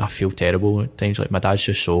dad, I feel terrible at times, like my dad's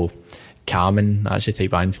just so calming, that's the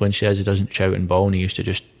type of influence he has. He doesn't shout and bawl, and he used to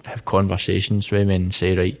just have conversations with me and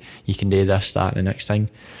say, right, you can do this, that, and the next thing.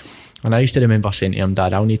 And I used to remember saying to him,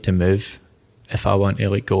 Dad, I'll need to move if I want to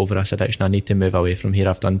like go over this addiction. I need to move away from here.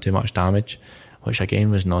 I've done too much damage. which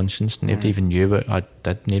again was nonsense. Nobody even knew what I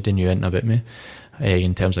did. Nobody knew anything about me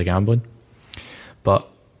in terms of gambling. But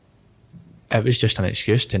it was just an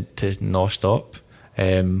excuse to not stop.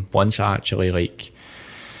 Once I actually like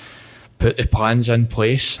put the plans in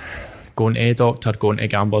place, going to a doctor, going to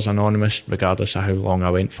Gamblers Anonymous, regardless of how long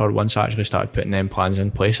I went for, once I actually started putting them plans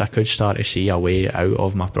in place, I could start to see a way out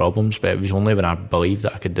of my problems. But it was only when I believed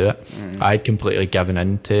that I could do it. I had completely given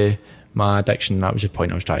in to my addiction. That was the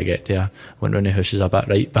point I was trying to get to. I went round the houses a bit,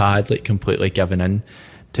 right, but I had like completely given in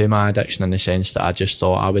to my addiction in the sense that I just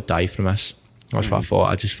thought I would die from this. That's what I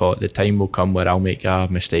thought. I just thought the time will come where I'll make a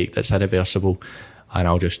mistake that's irreversible and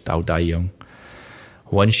I'll die young.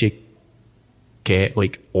 Once you get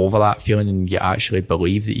like over that feeling and you actually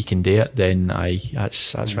believe that you can do it, then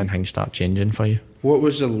that's when things start changing for you. What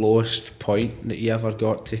was the lowest point that you ever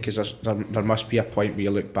got to? Because there must be a point where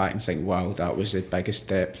you look back and think, wow, that was the biggest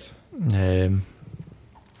depth. There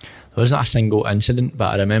wasn't a single incident,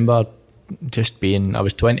 but I remember just being, I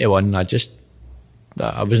was 21,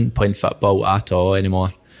 I wasn't playing football at all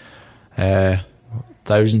anymore.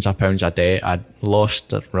 Thousands of pounds a day. I'd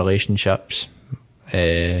lost relationships.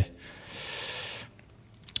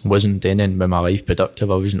 Wasn't doing anything with my life productive.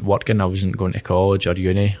 I wasn't working. I wasn't going to college or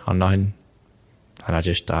uni or nothing. And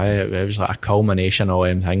it was like a culmination of all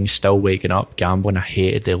them things. Still waking up, gambling. I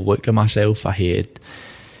hated the look of myself. I hated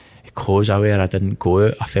the clothes I wear. I didn't go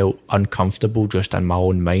out. I felt uncomfortable just in my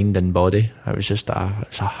own mind and body. It was just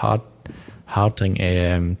it's a hard thing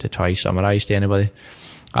to try summarise to anybody.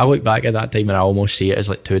 I look back at that time and I almost see it as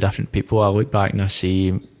like two different people. I look back and I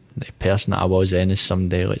see the person that I was then as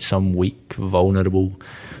somebody like some weak, vulnerable,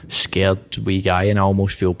 scared wee guy, and I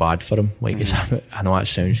almost feel bad for him. Like I know that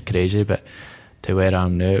sounds crazy, but to where I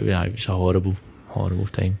am now, it was a horrible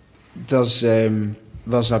time. There's in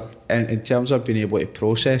terms of being able to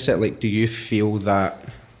process it, like, do you feel that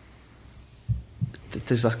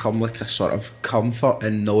does there come like a sort of comfort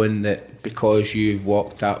in knowing that because you've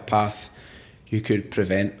walked that path, you could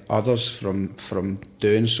prevent others from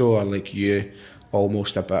doing so, or like you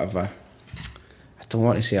almost a bit of a, I don't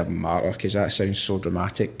want to say a martyr because that sounds so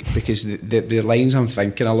dramatic, because the lines I'm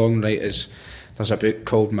thinking along, right, is there's a book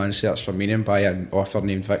called Man Search for Meaning by an author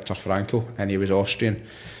named Viktor Frankl, and he was Austrian,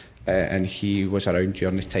 and he was around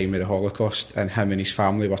during the time of the Holocaust, and him and his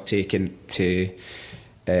family were taken to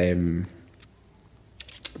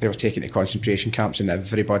concentration camps, and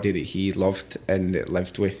everybody that he loved and that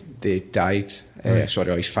lived with, they died. All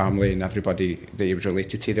his family and everybody that he was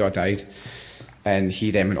related to, they all died. And he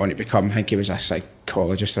then went on to become, I think he was a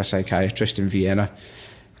psychologist or a psychiatrist in Vienna,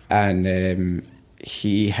 and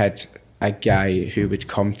he had a guy who would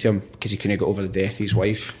come to him because he couldn't get over the death of his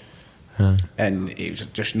wife, and it was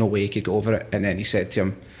just no way he could get over it. And then he said to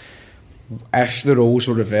him, if the roles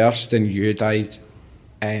were reversed and you died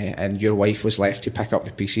and your wife was left to pick up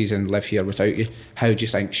the pieces and live here without you, how do you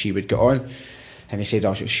think she would get on? And he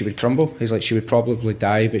said, she would crumble. He's like, she would probably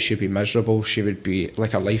die, but she'd be miserable. She would be,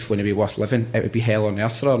 like, her life wouldn't be worth living. It would be hell on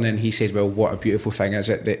earth for her. And then he said, well, what a beautiful thing is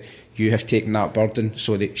it that you have taken that burden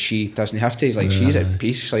so that she doesn't have to. He's like, she's at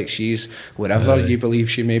peace, like she's wherever you believe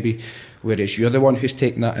she may be. Whereas you're the one who's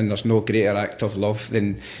taken that, and there's no greater act of love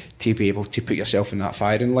than to be able to put yourself in that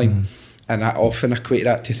firing line. And I often equate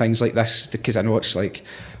that to things like this, because I know it's like,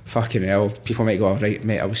 fucking hell, people might go, oh, right,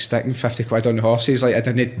 mate, I was sticking 50 quid on the horses, like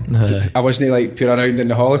I wasn't like pure around in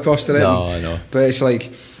the Holocaust or anything. No, I know. But it's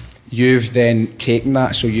like, you've then taken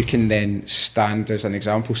that so you can then stand as an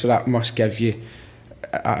example, so that must give you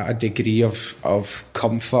a degree of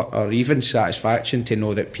comfort or even satisfaction to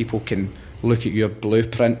know that people can look at your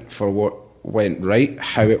blueprint for what went right,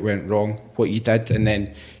 how it went wrong, what you did, and then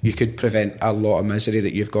you could prevent a lot of misery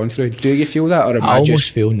that you've gone through. Do you feel that, or am I almost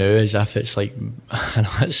feel now as if it's like, I know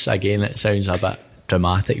it's, again, it sounds a bit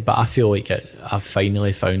dramatic, but I feel like I've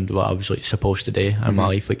finally found what I was like supposed to do in my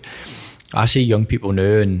life. Like, I see young people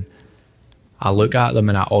now and I look at them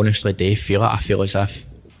and I honestly do feel it. I feel as if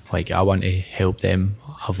like I want to help them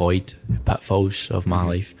avoid the pitfalls of my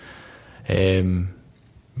life.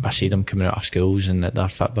 I see them coming out of schools and that they're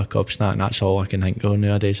fit back up, and that's all I can think of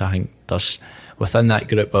nowadays. I think there's, within that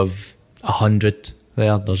group of 100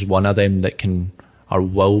 there's one of them that can or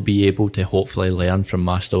will be able to hopefully learn from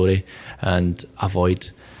my story and avoid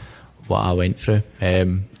what I went through.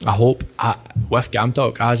 I hope, with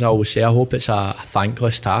GamTalk, as I always say, I hope it's a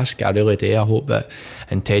thankless task. I really do. I hope that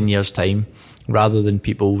in 10 years' time, rather than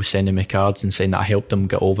people sending me cards and saying that I helped them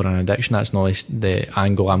get over an addiction, that's not the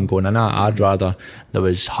angle I'm going in at. I'd rather there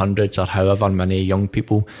was hundreds or however many young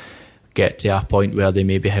people get to a point where they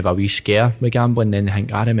maybe have a wee scare with gambling, then they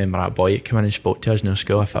think, I remember that boy that came in and spoke to us in our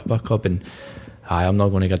school at football club, and I'm not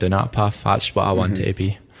going to go down that path. That's what I want it to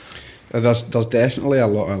be. There's definitely a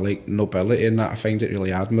lot of like nobility in that. I find it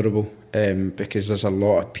really admirable, because there's a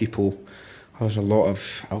lot of people, there's a lot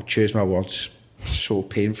of, I'll choose my words so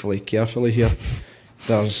painfully carefully here,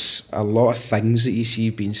 there's a lot of things that you see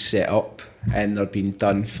being set up and they're being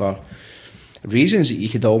done for reasons that you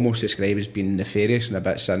could almost describe as being nefarious and a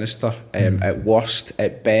bit sinister. At worst,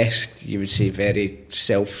 at best, you would say very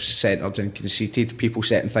self-centred and conceited. People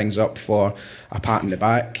setting things up for a pat on the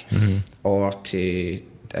back, or to,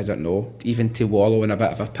 I don't know, even to wallow in a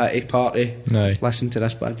bit of a pity party. No. Listen to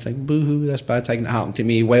this bad thing, boo-hoo, this bad thing that happened to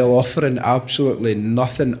me, while offering absolutely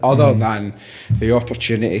nothing other than the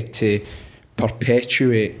opportunity to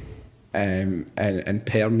perpetuate and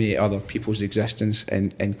permeate other people's existence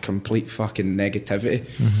in complete fucking negativity.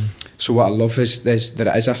 So what I love is that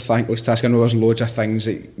it is a thankless task. I know there's loads of things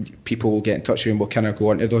that people will get in touch with you and we'll kind of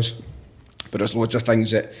go into those, but there's loads of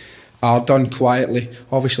things that are done quietly.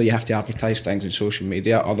 Obviously you have to advertise things in social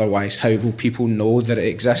media, otherwise how will people know that it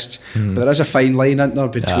exists? But there is a fine line in there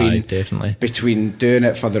between doing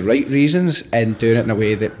it for the right reasons and doing it in a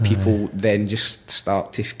way that people then just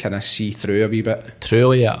start to kind of see through a wee bit.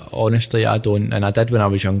 Truly, honestly, I don't, and I did when I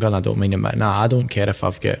was younger, and I don't mind admitting, I don't care if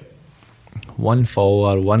I've got one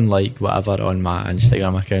follower, one like, whatever on my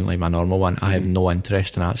Instagram account, like my normal one. I have no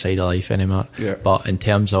interest in that side of life anymore. But in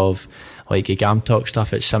terms of like the GamTalk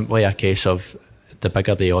stuff, it's simply a case of the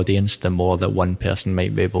bigger the audience, the more that one person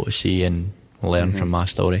might be able to see and learn from my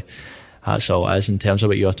story. That's all it is. In terms of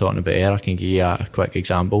what you were talking about here, I can give you a quick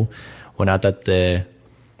example. When I did the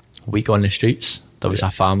week on the streets, there was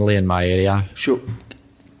a family in my area. Sure.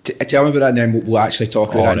 Tell me about that, and then we'll actually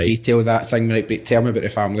talk about that in detail, that thing. Right, but tell me about the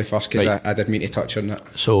family first, because I did mean to touch on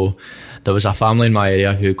that. So there was a family in my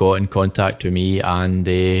area who got in contact with me, and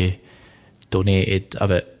they donated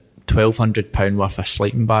about £1,200 worth of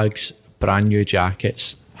sleeping bags, brand new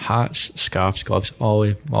jackets, hats, scarves, gloves, all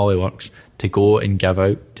the works, to go and give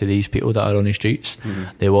out to these people that are on the streets.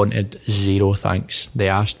 They wanted zero thanks. They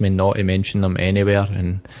asked me not to mention them anywhere,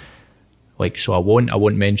 and like, so I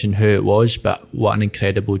won't mention who it was, but what an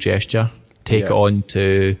incredible gesture. Take it on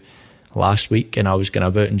to last week, and I was going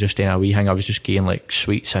about and just doing a wee thing. I was just getting like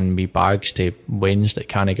sweets in wee bags to wens that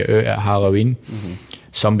can't get out at Halloween.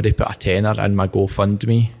 Somebody put a tenner in my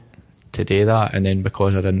GoFundMe to do that, and then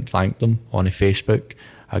because I didn't thank them on Facebook,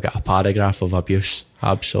 I got a paragraph of abuse,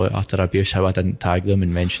 absolute utter abuse, how I didn't tag them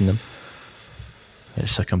and mention them.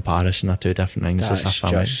 It's a comparison of two different things. That's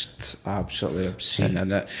just absolutely obscene,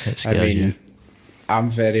 isn't it? I mean, I'm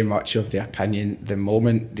very much of the opinion, the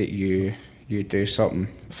moment that you do something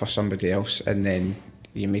for somebody else and then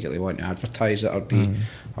you immediately want to advertise it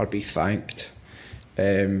or be thanked.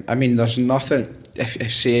 I mean, there's nothing,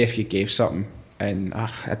 if you gave something, and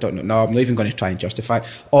I don't know, no, I'm not even going to try and justify it.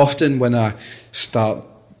 Often when I start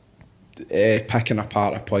picking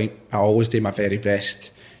apart a point, I always do my very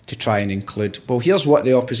best to try and include, well, here's what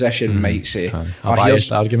the opposition might say. A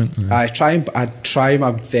biased argument. I try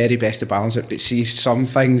my very best to balance it, but see, some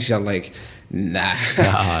things you're like, nah,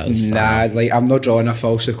 like, I'm not drawing a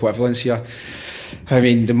false equivalence here. I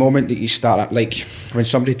mean, the moment that you start, like, when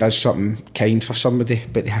somebody does something kind for somebody,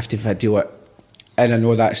 but they have to video it, and I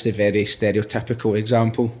know that's the very stereotypical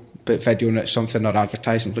example, but videoing it, something or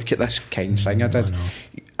advertising, look at this kind thing I did.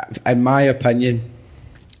 In my opinion,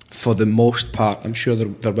 for the most part, I'm sure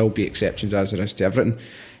there will be exceptions as there is to everything,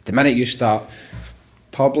 the minute you start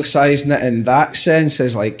publicising it in that sense,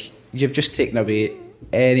 is like, you've just taken away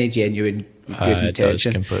any genuine good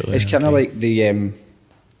intention. It's kind of like the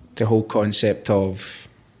whole concept of,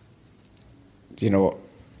 you know,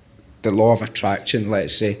 the law of attraction,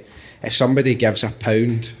 let's say. If somebody gives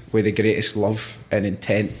 £1 with the greatest love and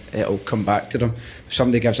intent, it'll come back to them. If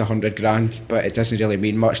somebody gives 100 grand, but it doesn't really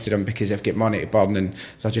mean much to them because they've got money to burn and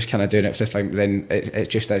they're just kind of doing it for the thing, then it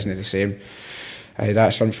just isn't the same.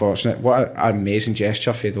 That's unfortunate. What an amazing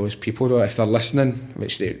gesture for those people, though. If they're listening,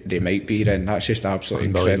 which they might be, then that's just absolutely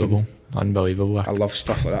incredible. Unbelievable. I love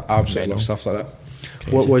stuff like that. Absolutely love stuff like that.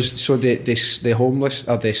 Crazy. What was, so the homeless,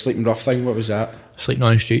 or the sleeping rough thing, what was that? Sleeping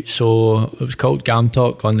on the streets. So it was called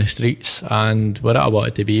GamTalk on the streets, and what I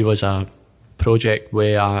wanted to be was a project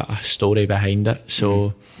with a story behind it.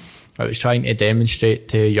 So I was trying to demonstrate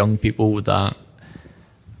to young people that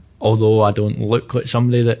although I don't look like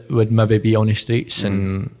somebody that would maybe be on the streets,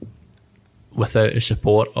 and without the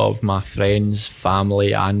support of my friends,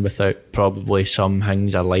 family, and without probably some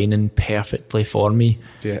things aligning perfectly for me,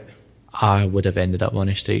 I would have ended up on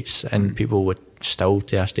the streets, and people would still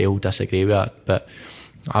to this day disagree with it. But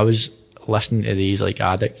I was listening to these like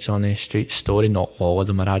addicts on the street story. Not all of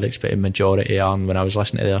them are addicts, but a majority are. And when I was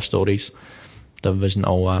listening to their stories, there wasn't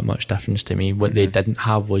all that much difference to me. What they didn't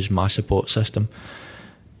have was my support system.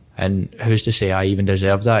 And who's to say I even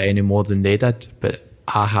deserved that any more than they did? But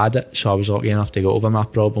I had it, so I was lucky enough to get over my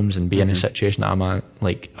problems and be in a situation that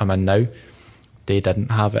I'm in now. They didn't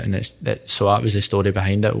have it, and so that was the story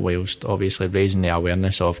behind it, whilst obviously raising the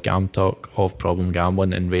awareness of GamTalk, of problem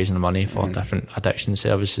gambling, and raising money for different addiction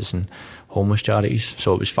services and homeless charities.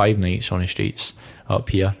 So it was 5 nights on the streets up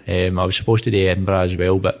here. I was supposed to do Edinburgh as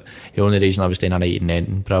well, but the only reason I was doing a night in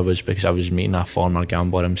Edinburgh was because I was meeting a former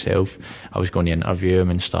gambler himself. I was going to interview him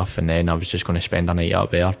and stuff, and then I was just going to spend a night up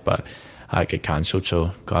there, but I got cancelled,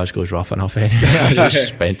 so Glasgow's rough enough anyway. I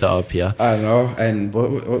just spent it up here. I know. And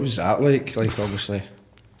what was that like? Like, obviously,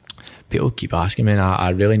 people keep asking me, and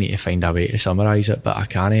I really need to find a way to summarise it, but I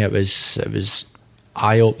can't. It was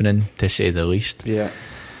eye-opening, to say the least. Yeah.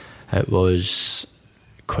 It was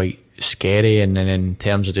quite scary, and then in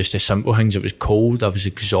terms of just the simple things, it was cold. I was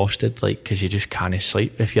exhausted, like, because you just can't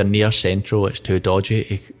sleep. If you're near Central, it's too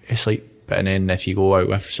dodgy to sleep. And then if you go out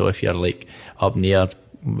with, so if you're like up near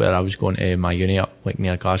where I was going to my uni, up like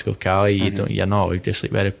near Glasgow Cali, you're not allowed to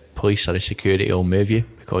sleep where the police or the security will move you,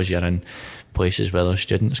 because you're in places where there's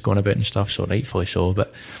students going about and stuff, so rightfully so.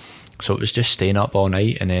 But so it was just staying up all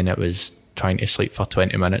night, and then it was trying to sleep for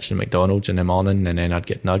 20 minutes in McDonald's in the morning, and then I'd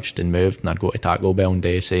get nudged and moved, and I'd go to Taco Bell and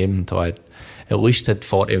do the same until I at least had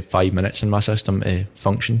 45 minutes in my system to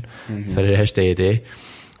function for the rest of the day.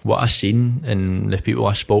 What I seen and the people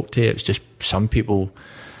I spoke to, it's just some people,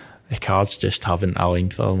 the cards just haven't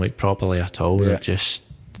aligned for them like properly at all. They're just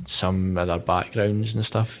some of their backgrounds and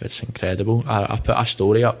stuff. It's incredible. I put a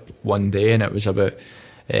story up one day, and it was about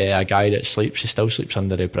a guy that sleeps. He still sleeps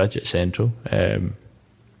under the bridge at Central.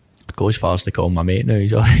 Go as far as to call my mate now.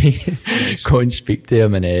 He's alright. Go and speak to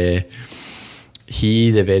him, and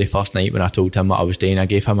he, the very first night when I told him what I was doing, I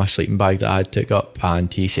gave him a sleeping bag that I had took up,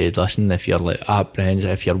 and he said, listen, if you're like apprehensive,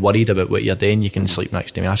 if you're worried about what you're doing, you can sleep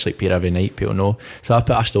next to me. I sleep here every night, people know. So I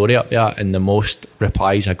put a story up there, and the most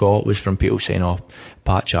replies I got was from people saying, oh,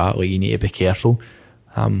 Pat Chat, like, you need to be careful.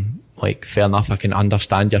 Like, fair enough, I can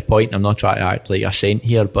understand your point. I'm not trying to act like a saint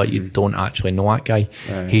here, but you don't actually know that guy.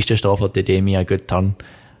 He's just offered to do me a good turn.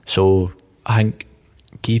 So I think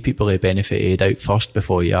give people the benefit of the doubt first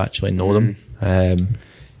before you actually know them. I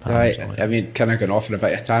mean, kind of going off on a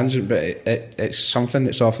bit of a tangent, but it's something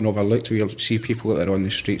that's often overlooked, where you'll see people that are on the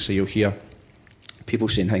streets, so you'll hear people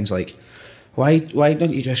saying things like, why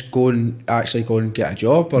don't you just go and get a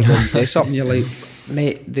job or go and do something? You're like,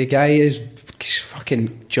 mate, the guy is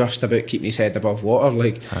fucking just about keeping his head above water.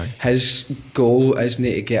 Like, his goal isn't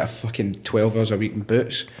to get a fucking 12 hours a week in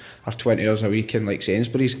Boots or 20 hours a week in like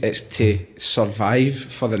Sainsbury's. It's to survive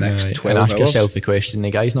for the next 12 hours. And ask yourself the question,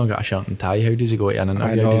 the guy's not got a shirt and tie, how does he go to an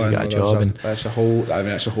interview? How does he get a job? It's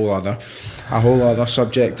a whole other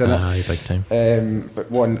subject, isn't it? Aye, big time.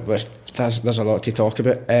 But there's a lot to talk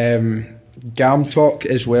about. GamTalk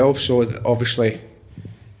as well, so obviously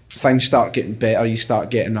things start getting better, you start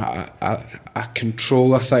getting a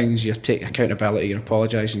control of things, you're taking accountability, you're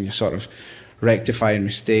apologising, you're sort of rectifying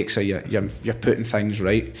mistakes, or you're putting things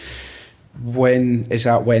right. When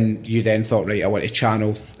you then thought, right, I want to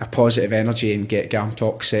channel a positive energy and get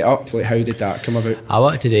GamTalk set up? Like, how did that come about? I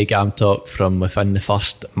wanted to do GamTalk from within the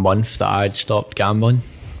first month that I'd stopped gambling,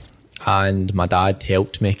 and my dad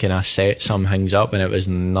helped me kind of set some things up, and it was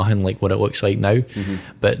nothing like what it looks like now.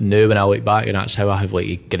 But now when I look back, and that's how I have like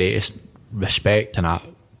the greatest respect, and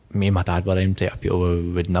me and my dad were them type of people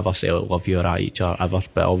who would never say like, love you or at each other ever,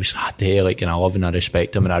 but always had to like, and I love and I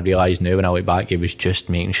respect him, and I realise now when I look back, he was just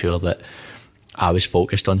making sure that I was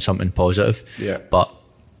focused on something positive. But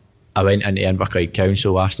I went into Edinburgh County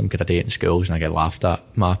Council, asked them could I do it in schools, and I get laughed at.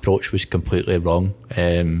 My approach was completely wrong,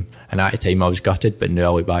 and at the time I was gutted, but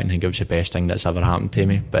now I look back and think it was the best thing that's ever happened to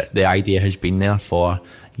me. But the idea has been there for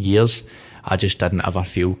years. I just didn't ever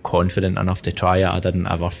feel confident enough to try it. I didn't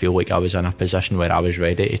ever feel like I was in a position where I was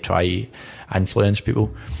ready to try influence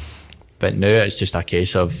people. But now it's just a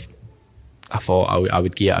case of, I thought I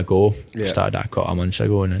would give it a go. Started that a couple of months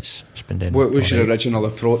ago, and it's been doing. What was your original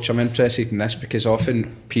approach? I'm interested in this because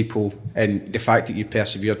often people, and the fact that you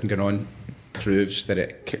persevered and gone on proves that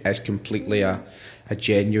it is completely a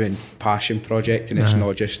genuine passion project, and it's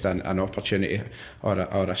not just an opportunity or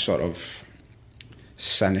a sort of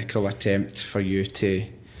cynical attempt for you to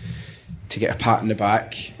get a pat on the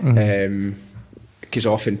back. Because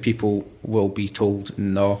often people will be told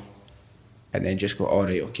no, and then just go, all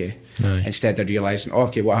right, okay. Instead of realising,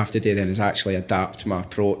 okay, what I have to do then is actually adapt my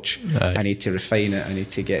approach. I need to refine it. I need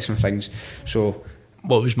to get some things. So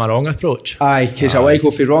What was my wrong approach? Aye, because I want to go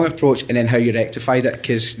for wrong approach and then how you rectified it,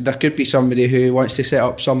 because there could be somebody who wants to set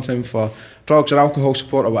up something for drugs or alcohol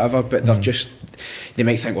support or whatever, but they're just, they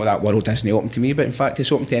might think, well, that world isn't open to me, but in fact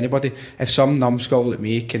it's open to anybody. If some numbskull like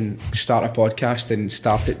me can start a podcast and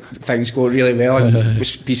start it, things go really well and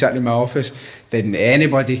be sitting in my office, then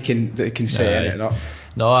anybody can set it up.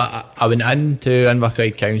 No, I went into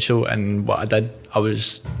Inverclyde Council, and what I did, I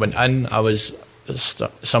was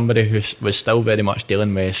somebody who was still very much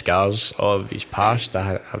dealing with scars of his past.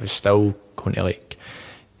 I was still going to like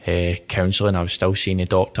counselling, I was still seeing a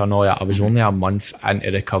doctor and all that. I was only a month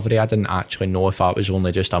into recovery. I didn't actually know if that was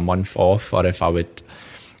only just a month off or if I would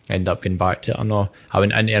end up going back to it or not. I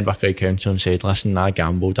went into Inverclyde Council and said, listen, I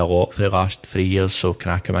gambled a lot for the last 3 years, so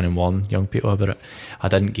can I come in and warn young people about it? I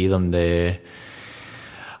didn't give them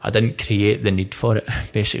I didn't create the need for it.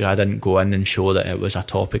 Basically, I didn't go in and show that it was a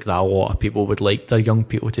topic that a lot of people would like their young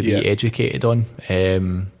people to be educated on.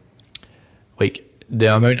 Like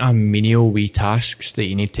the amount of menial wee tasks that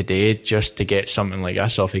you need to do just to get something like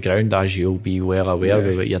this off the ground, as you'll be well aware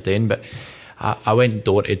of what you're doing. But I went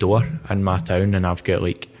door to door in my town, and I've got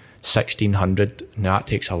like 1,600. Now that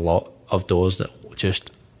takes a lot of doors that just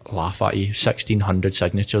laugh at you. 1,600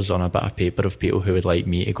 signatures on a bit of paper of people who would like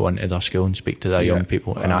me to go into their school and speak to their young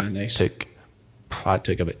people, and that took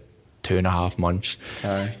about 2.5 months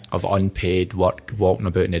of unpaid work, walking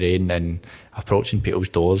about in the rain and approaching people's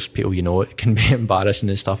doors. People, you know, it can be embarrassing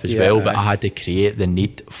and stuff as well, but I had to create the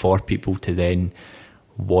need for people to then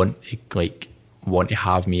want to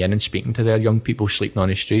have me in and speaking to their young people sleeping on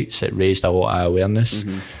the streets. It raised a lot of awareness.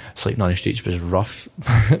 Sleeping on the streets was rough,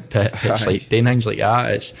 but it's like doing things like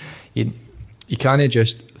that. It's you can't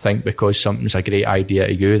just think because something's a great idea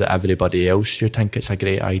to you that everybody else should think it's a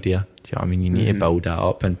great idea. Do you know what I mean? You need to build that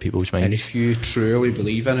up in people's minds. And if you truly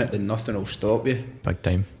believe in it, then nothing will stop you. Big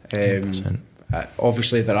time.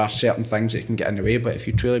 Obviously there are certain things that can get in the way, but if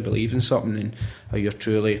you truly believe in something and or you're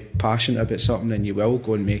truly passionate about something, then you will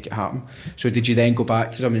go and make it happen. So did you then go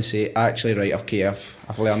back to them and say, actually, right, okay,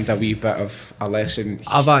 I've learned a wee bit of a lesson?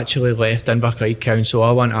 I've actually left Inverclyde Council.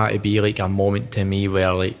 I want that to be like a moment to me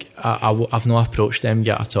where like I've not approached them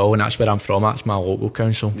yet at all, and that's where I'm from. That's my local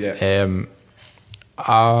council.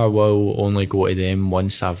 I will only go to them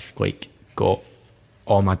once I've like got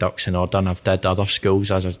all my ducks in order, and I've did other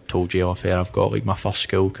schools, as I told you off air. I've got like my first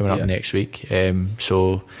school coming up next week,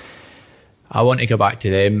 so I want to go back to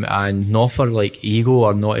them, and not for like ego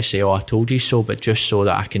or not to say, oh, I told you so, but just so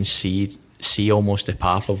that I can see almost the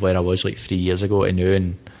path of where I was like 3 years ago to now.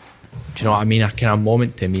 And do you know what I mean? A kind of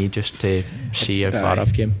moment to me just to see how far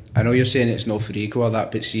I've come. I know you're saying it's not for ego or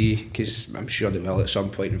that, but see, because I'm sure they will at some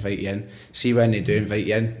point invite you in. See, when they do invite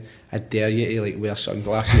you in, I dare you to like wear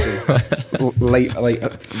sunglasses and light, like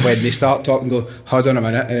when they start talking, go, hold on a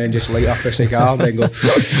minute, and then just light up a cigar, then go,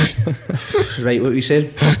 right, what we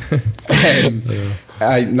said.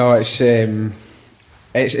 No,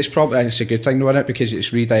 it's probably, and it's a good thing though, isn't it? Because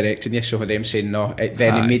it's redirecting you. So for them saying no, it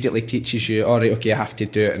then immediately teaches you, all right, okay, I have to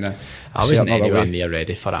do it in a I wasn't anywhere near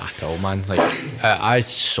ready for it at all, man. Like I had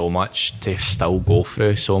so much to still go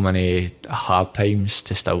through, so many hard times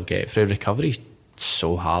to still get through. Recovery's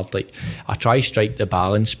so hard. Like I try to strike the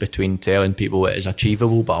balance between telling people it is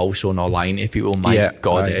achievable but also not lying to people. My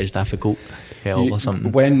God, it is difficult. Or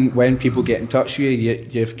something. When people get in touch with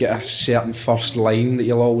you've got a certain first line that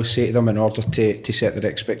you'll always say to them in order to set their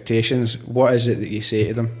expectations. What is it that you say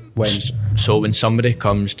to them? So when somebody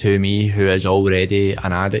comes to me who is already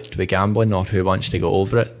an addict with gambling or who wants to go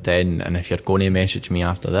over it, then, and if you're going to message me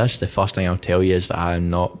after this, the first thing I'll tell you is that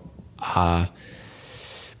I'm not a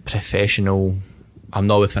professional. I'm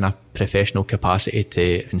not within a professional capacity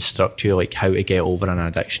to instruct you like how to get over an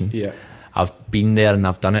addiction. I've been there and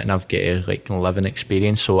I've done it, and I've got a like living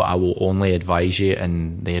experience, so I will only advise you,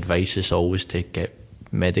 and the advice is always to get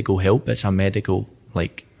medical help. It's a medical,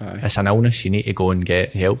 like it's an illness, you need to go and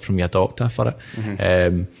get help from your doctor for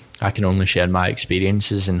it. I can only share my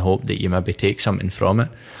experiences and hope that you maybe take something from it,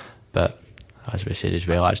 but as we said as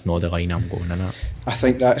well, that's not the line I'm going in at. I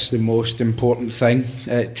think that's the most important thing,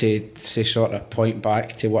 to sort of point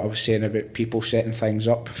back to what I was saying about people setting things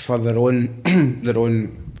up for their own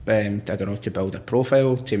I don't know, to build a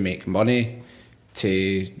profile, to make money,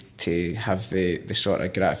 to have the sort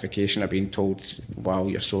of gratification of being told, wow,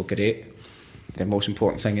 you're so great. The most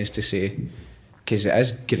important thing is to say, because it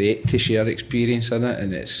is great to share experience in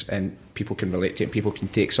it, and people can relate to it, people can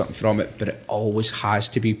take something from it, but it always has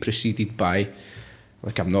to be preceded by,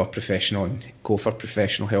 like, I'm not a professional and go for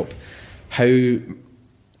professional help.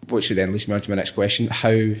 Which should then lead me on to my next question,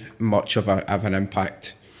 how much of an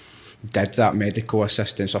impact did that medical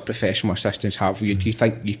assistance or professional assistance have for you? Do you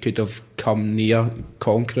think you could have come near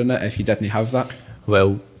conquering it if you didn't have that?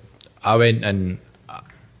 Well, I went and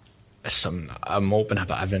I'm open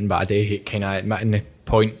about everything, but I do hate kind of admitting the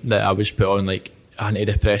point that I was put on like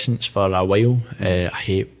antidepressants for a while. I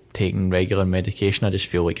hate taking regular medication. I just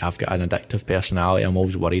feel like I've got an addictive personality. I'm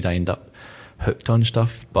always worried I end up hooked on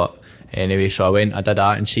stuff. But anyway, so I did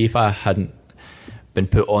that, and see if I hadn't been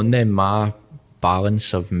put on them, my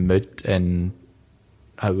balance of mood and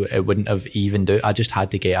it wouldn't have evened out. I just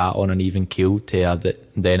had to get out on an even keel to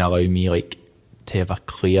then allow me like to have a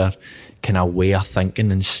clear kind of way of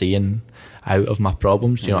thinking and seeing out of my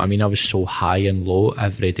problems. Do you know what I mean? I was so high and low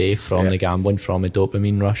every day from the gambling, from the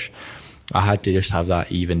dopamine rush. I had to just have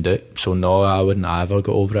that evened out. So no, I wouldn't ever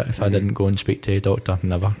go over it if I didn't go and speak to a doctor.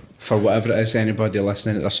 Never. For whatever it is, anybody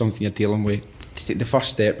listening, if there's something you're dealing with, the first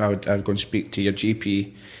step, I would go and speak to your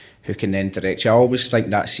GP, who can then direct you. I always think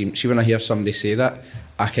that seems, see when I hear somebody say that,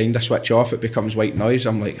 I kind of switch off, it becomes white noise.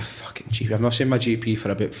 I'm like, fucking GP, I've not seen my GP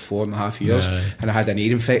for about 4.5 years, and I had an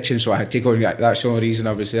ear infection, so I had to go and get, that's the only reason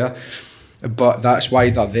I was there. But that's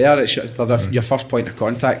why they're there. They're your first point of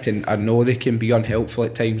contact, and I know they can be unhelpful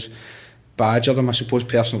at times. Badger them, I suppose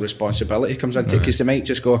personal responsibility comes into it, because they might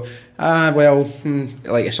just go,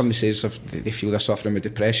 like if somebody says they feel they're suffering with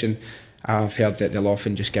depression, I've heard that they'll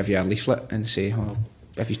often just give you a leaflet and say, well,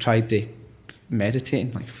 have you tried the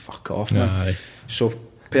meditating? Like, fuck off, man. So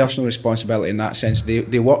personal responsibility in that sense.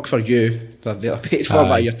 They work for you, they're paid for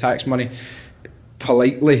by your tax money.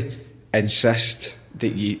 Politely insist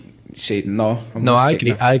that you say no. I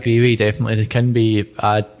agree with you, definitely. There can be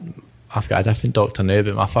I've got a different doctor now,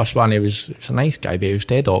 but my first one, he was a nice guy, but he was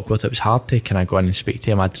dead awkward. It was hard to kind of go in and speak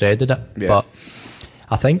to him. I dreaded it. But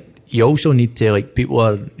I think you also need to, like, people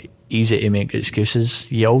are easy to make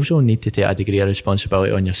excuses. You also need to take a degree of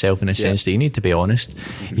responsibility on yourself in the sense that you need to be honest.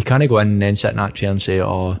 You can't go in and then sit in that chair and say,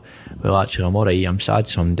 oh, well, actually, I'm alright, I'm sad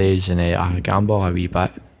some days and I gamble a wee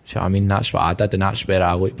bit. So I mean, that's what I did, and that's where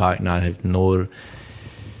I look back and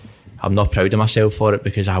I'm not proud of myself for it,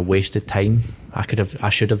 because I wasted time. I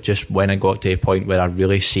should have just, when I got to a point where I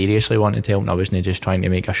really seriously wanted to help, and I wasn't just trying to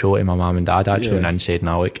make a show to my mum and dad actually, and then said,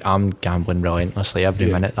 no, like, I'm gambling relentlessly every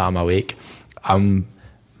minute that I'm awake. I'm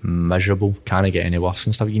miserable, can't get any worse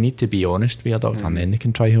and stuff. You need to be honest with your doctor, and then they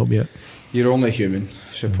can try to help you out. You're only human,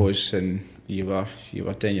 I suppose, and you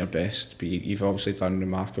were doing your best, but you've obviously done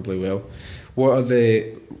remarkably well. What are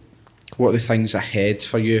the things ahead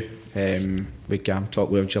for you with GamTalk?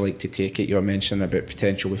 Where would you like to take it? You were mentioning about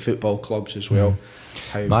potential with football clubs as well.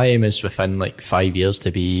 My aim is within like 5 years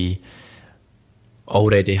to be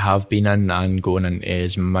already have been in and going into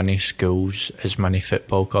as many schools, as many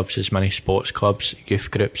football clubs, as many sports clubs, youth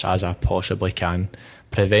groups as I possibly can.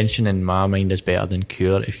 Prevention in my mind is better than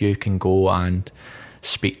cure. If you can go and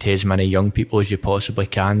speak to as many young people as you possibly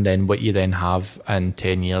can, then what you then have in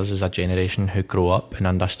 10 years is a generation who grow up and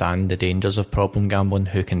understand the dangers of problem gambling,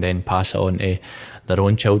 who can then pass it on to their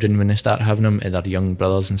own children when they start having them, to their young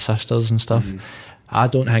brothers and sisters and stuff. I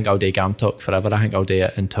don't think I'll do GamTalk forever. I think I'll do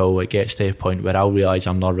it until it gets to a point where I'll realise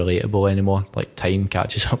I'm not relatable anymore. Like, time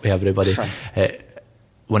catches up with everybody.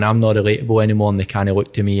 When I'm not relatable anymore and they kind of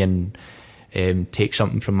look to me and take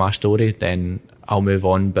something from my story, then I'll move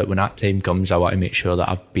on. But when that time comes, I want to make sure that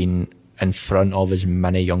I've been in front of as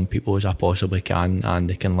many young people as I possibly can, and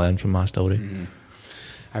they can learn from my story.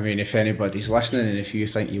 I mean, if anybody's listening, and if you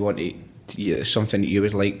think you want to, something that you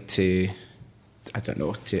would like to, I don't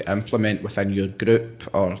know, to implement within your group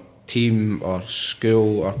or team or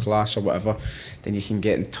school or class or whatever, then you can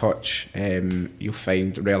get in touch. You'll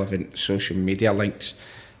find relevant social media links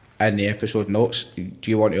in the episode notes.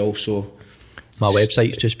 Do you want to also... My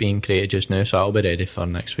website's just being created just now, so that'll be ready for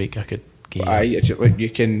next week. I could give you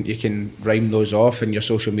can rhyme those off in your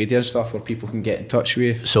social media and stuff where people can get in touch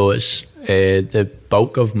with you. So it's the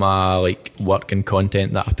bulk of my like work and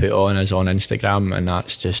content that I put on is on Instagram, and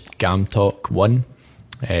that's just GamTalk1,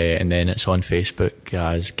 and then it's on Facebook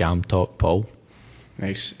as GamTalk Paul.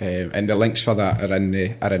 Nice, and the links for that are in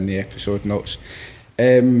the episode notes.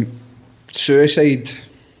 Suicide.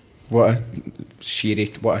 What a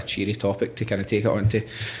cheery topic to kind of take it on to.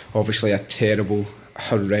 Obviously a terrible,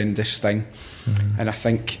 horrendous thing. And I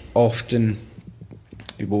think often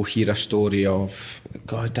we'll hear a story of,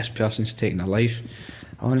 God, this person's taking a life.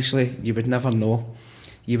 Honestly, you would never know.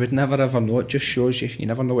 You would never ever know. It just shows you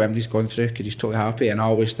never know what everybody's gone through, because he's totally happy. And I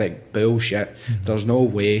always think, bullshit, there's no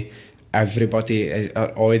way everybody,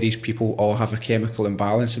 all of these people all have a chemical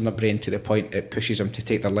imbalance in their brain to the point it pushes them to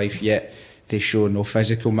take their life, yet they show no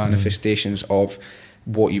physical manifestations of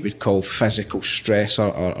what you would call physical stress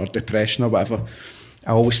or depression or whatever.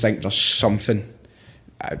 I always think there's something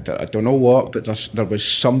I don't know what, but there was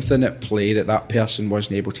something at play that person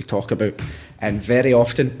wasn't able to talk about. And very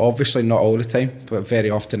often, obviously not all the time, but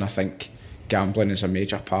very often I think gambling is a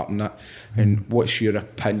major part in that. And what's your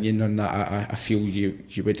opinion on that? I feel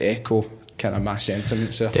you would echo kind of my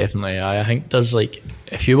sentiments there. Definitely, I think there's like,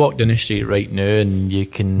 if you walk down the street right now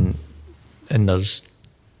and there's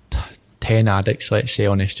 10 addicts, let's say,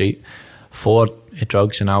 on the street, 4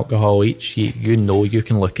 drugs and alcohol each, you know you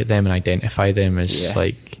can look at them and identify them as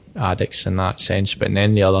like addicts in that sense, but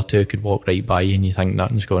then the other 2 could walk right by you and you think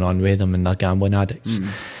nothing's going on with them and they're gambling addicts.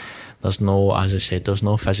 There's no, as I said, there's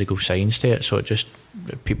no physical signs to it, so it just,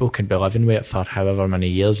 people can be living with it for however many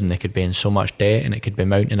years and they could be in so much debt and it could be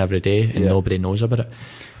mounting every day and nobody knows about it.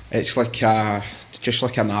 It's like just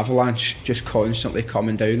like an avalanche just constantly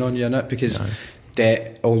coming down on you, innit? Because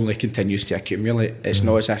debt only continues to accumulate. It's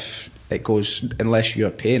not as if it goes, unless you're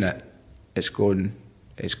paying it, it's going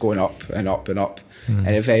up and up and up.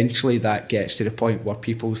 And eventually that gets to the point where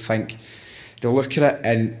people think, they'll look at it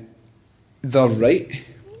and they're right,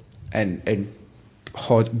 and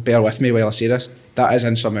bear with me while I say this, that is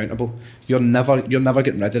insurmountable. You're never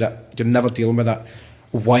getting rid of it. You're never dealing with it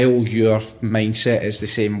while your mindset is the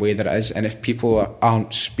same way that it is. And if people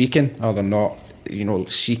aren't speaking or they're not,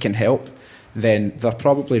 seeking help, then they're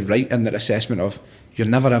probably right in their assessment of you're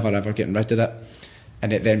never ever getting rid of it.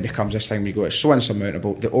 And it then becomes this thing we go, it's so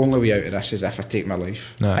insurmountable, the only way out of this is if I take my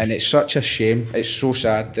life. And it's such a shame, it's so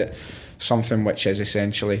sad that something which is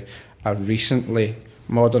essentially a recently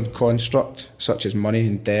modern construct, such as money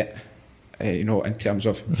and debt, in terms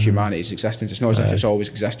of humanity's existence, it's not as if it's always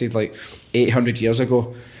existed. Like 800 years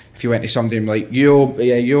ago, if you went to somebody and like, yo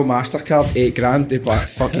MasterCard, $8,000, they'd be like,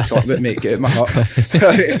 fuck you talk about, mate, get out of my hut.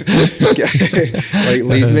 Like,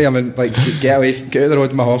 leave me, I mean, like, get out of the road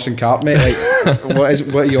with my horse and cart, mate. Like,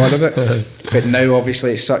 what are you on about? But now,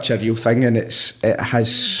 obviously, it's such a real thing and it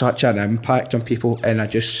has such an impact on people. And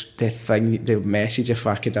the message, if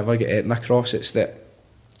I could ever get it across, it's that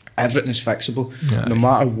everything is fixable. No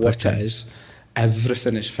matter what it is,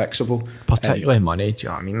 everything is fixable. Particularly money, do you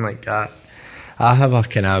know what I mean? Like that. I have a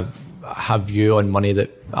kind of view on money that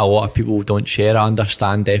a lot of people don't share. I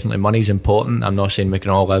understand definitely money's important. I'm not saying we can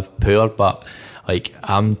all live poor, but like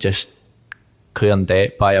I'm just clearing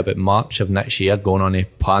debt by about March of next year, going on a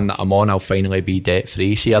plan that I'm on. I'll finally be debt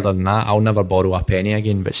free. See, other than that, I'll never borrow a penny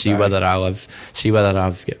again. But see whether I've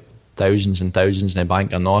got thousands and thousands in the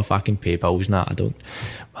bank or not. If I can pay bills and that,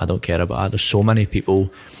 I don't care about that. There's so many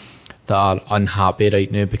people that are unhappy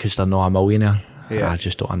right now because they're not a millionaire. I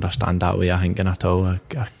just don't understand that way of thinking at all. I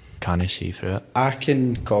can't see through it. I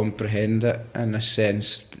can comprehend it in a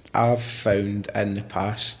sense. I've found in the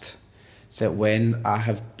past that when I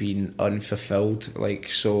have been unfulfilled, like,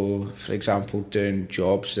 so for example, doing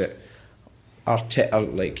jobs that are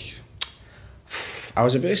like, I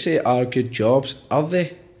was about to say are good jobs. Are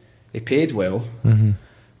they? They paid well.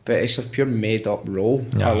 But it's a pure made up role.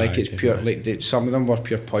 It's pure, like some of them were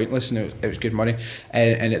pure pointless and it was good money.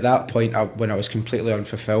 And at that point, when I was completely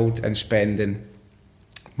unfulfilled and spending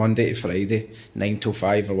Monday to Friday, 9 till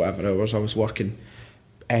 5 or whatever hours I was working,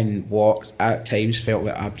 in what at times felt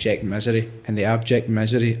like abject misery. And the abject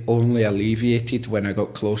misery only alleviated when I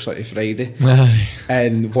got closer to Friday.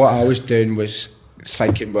 And what I was doing was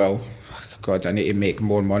thinking, well, God, I need to make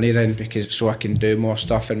more money then, so I can do more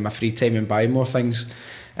stuff in my free time and buy more things.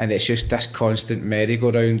 And it's just this constant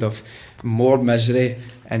merry-go-round of more misery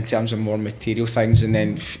in terms of more material things. And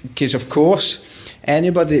then, because of course,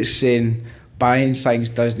 anybody that's saying buying things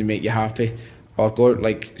doesn't make you happy, or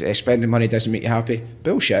spending money doesn't make you happy,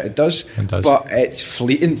 bullshit, it does. But it's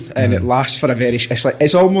fleeting and it lasts for a very,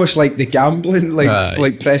 it's almost like the gambling,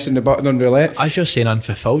 like pressing the button on roulette. As you're saying,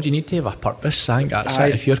 unfulfilled, you need to have a purpose. I think that's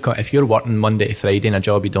it. If you're working Monday to Friday in a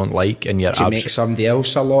job you don't like and you're to make somebody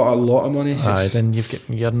else a lot of money, then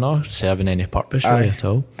you're not serving any purpose really at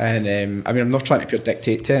all. And I'm not trying to pure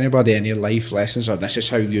dictate to anybody any life lessons or this is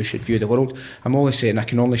how you should view the world. I'm only saying I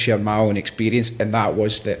can only share my own experience, and that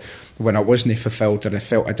was that when I wasn't fulfilled and I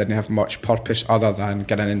felt I didn't have much purpose other than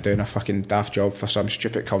getting in and doing a fucking daft job for some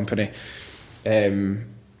stupid company, then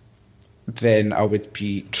I would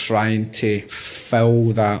be trying to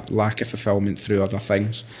fill that lack of fulfillment through other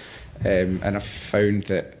things. And I've found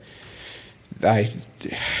that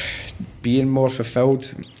being more fulfilled,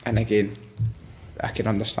 and again, I can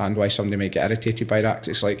understand why somebody might get irritated by that, 'cause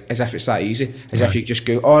it's like as if it's that easy, as if you just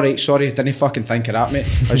go, alright, sorry, I didn't fucking think of that, mate.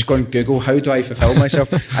 I was going to Google, how do I fulfill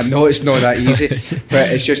myself? I know it's not that easy,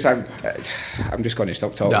 but it's just I'm just going to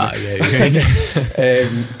stop talking.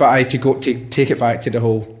 But I take it back to the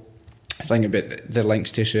whole thing about the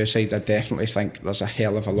links to suicide, I definitely think there's a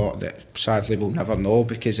hell of a lot that sadly we'll never know,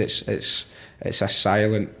 because it's a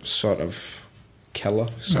silent sort of killer.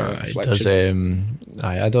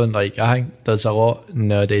 I don't like. I think there's a lot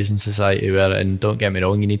nowadays in society where, and don't get me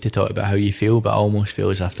wrong, you need to talk about how you feel, but I almost feel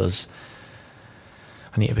as if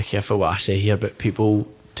I need to be careful what I say here, but people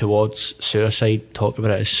towards suicide talk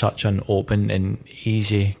about it as such an open and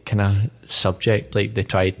easy kind of subject. Like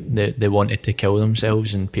they wanted to kill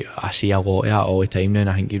themselves, and I see a lot of that all the time now, and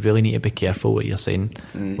I think you really need to be careful what you're saying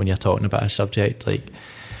when you're talking about a subject. Like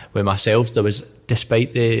with myself, there was,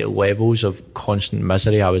 despite the levels of constant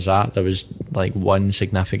misery I was at, there was like one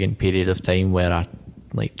significant period of time where I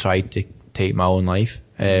like tried to take my own life,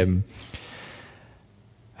 and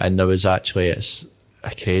there was actually, it's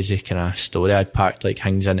a crazy kind of story. I'd packed like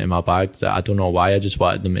things into my bag that I don't know why, I just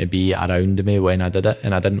wanted them to be around me when I did it,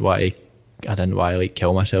 and I didn't want to like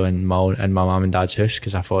kill myself in my mum and dad's house,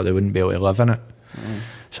 because I thought they wouldn't be able to live in it.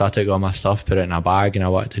 So I took all my stuff, put it in a bag, and I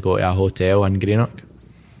wanted to go to a hotel in Greenock.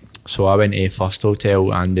 So I went to a first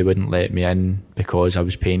hotel and they wouldn't let me in because I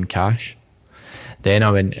was paying cash. Then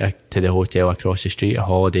I went to the hotel across the street, a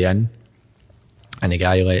Holiday Inn, and the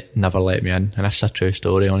guy never let me in. And that's a true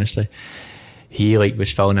story, honestly. He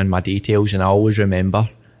was filling in my details, and I always remember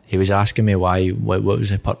he was asking me what was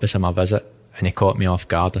the purpose of my visit, and he caught me off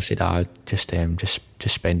guard. I said, just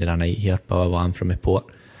spending a night here, blah, blah, blah, I'm from the port.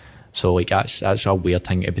 So like that's a weird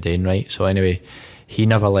thing to be doing, right? So anyway, he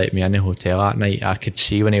never let me in the hotel that night. I could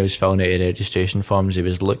see when he was filling out the registration forms, he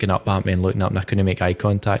was looking up at me and looking up, and I couldn't make eye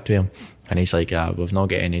contact with him. And he's like, we've not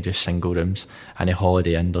got any just single rooms. And the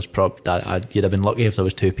Holiday Inn, there's you'd have been lucky if there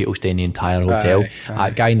was 2 people staying in the entire hotel.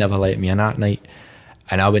 That guy never let me in that night.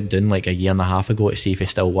 And I went down like a year and a half ago to see if he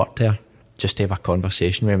still worked there, just to have a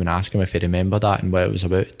conversation with him and ask him if he remembered that and what it was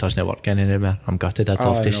about. It doesn't work anymore. I'm gutted. I'd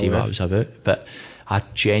love to see what it was about. But I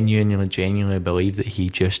genuinely believe that he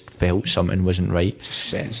just felt something wasn't right. Just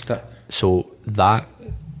sensed it. So that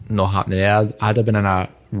not happening there, I'd have been in a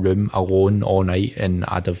room alone all night, and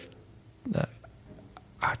I'd have,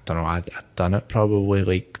 I don't know, I'd done it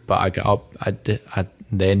probably, but I got up, I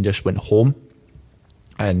then just went home,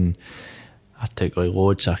 and I took like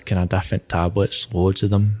loads of kind of different tablets, loads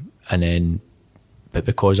of them, and then, but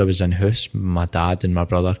because I was in house, my dad and my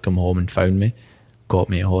brother come home and found me, got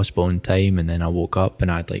me to hospital in time, and then I woke up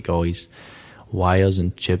and I had like all these wires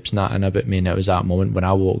and tubes knotting about me, and it was that moment when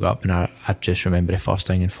I woke up and I just remember the first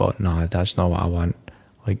thing and thought, no, that's not what I want.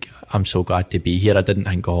 Like, I'm so glad to be here. I didn't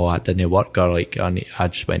think, oh, that didn't work, or like, I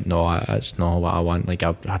just went, no, that's not what I want. Like,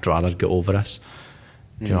 I'd rather get over this.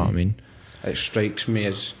 Do you know what I mean? It strikes me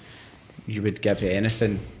as you would give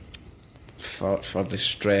anything for the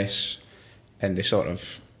stress and the sort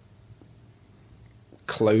of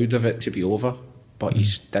cloud of it to be over. But he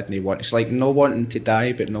didn't want. It's like no wanting to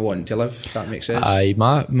die, but no wanting to live. If that makes sense.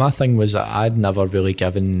 My thing was that I'd never really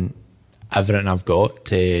given everything I've got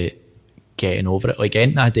to getting over it. Like,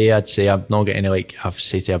 end of the day, I'd say I've not got any, like I've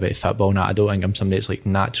said to you about football now, I don't think I'm somebody that's like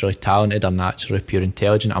naturally talented or naturally pure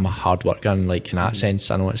intelligent. I'm a hard worker, and like in that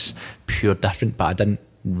sense, I know it's pure different, but I didn't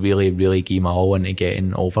really give my all into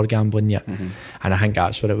getting over gambling yet. And I think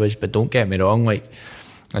that's what it was. But don't get me wrong, like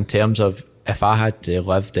in terms of, if I had to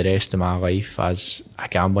live the rest of my life as a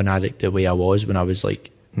gambling addict the way I was when I was like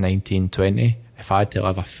 19, 20, if I had to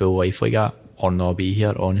live a full life like that or not be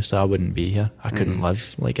here, honestly, I wouldn't be here. I couldn't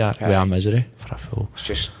live like that with a misery for a full. It's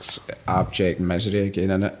just abject misery again,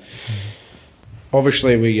 innit?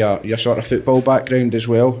 Obviously, with your sort of football background as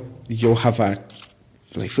well, you'll have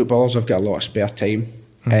footballers have got a lot of spare time.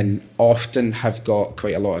 And often have got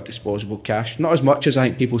quite a lot of disposable cash. Not as much as I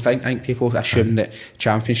think people think. I think people assume that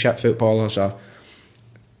championship footballers are,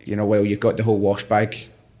 well, you've got the whole wash bag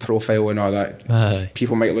profile and all that.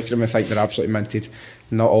 People might look at them and think they're absolutely minted.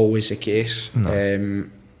 Not always the case. No.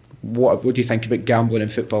 What do you think about gambling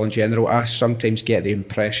and football in general? I sometimes get the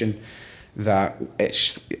impression that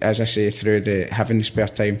it's, as I say, through having the spare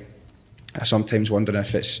time, I sometimes wonder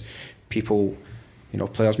if it's people,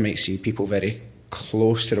 players might see people very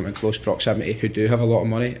close to them in close proximity who do have a lot of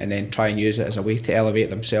money and then try and use it as a way to elevate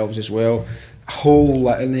themselves as well. A whole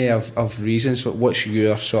litany of reasons. What's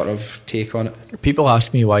your sort of take on it? People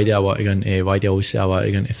ask me why do I always say I want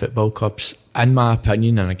to go into football clubs. In my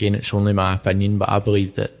opinion, and again it's only my opinion, but I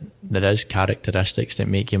believe that there is characteristics that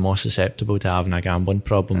make you more susceptible to having a gambling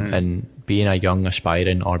problem. And being a young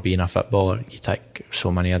aspiring or being a footballer, you tick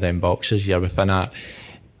so many of them boxes. You're within a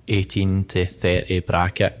 18 to 30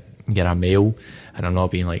 bracket, you're a male, and I'm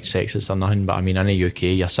not being like sexist or nothing, but I mean in the UK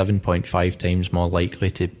you're 7.5 times more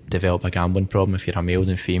likely to develop a gambling problem if you're a male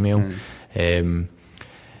than female.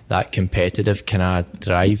 That competitive kind of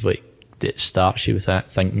drive, like that starts you with that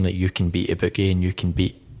thinking that you can beat a bookie and you can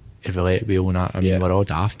beat a roulette wheel and that. I mean, we're all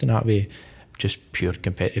daft in that way. Just pure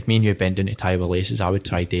competitive. If me and you bend down to tie our laces, I would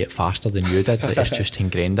try to do it faster than you did. Like, it's just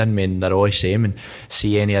ingrained in me, and they're always same. And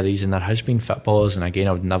see any of these, and there has been footballers, and again,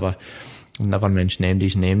 I would never mention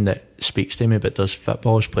anybody's name that speaks to me, but there's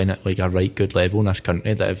footballers playing at like a right good level in this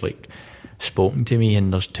country that have like spoken to me,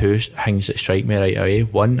 and there's two things that strike me right away.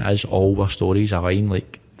 One is all our stories align.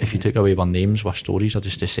 Like, if you took away our names, our stories are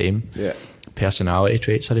just the same. Personality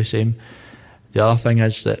traits are the same. The other thing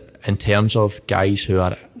is that in terms of guys who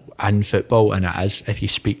are in football, and it is, if you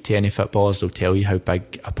speak to any footballers, they'll tell you how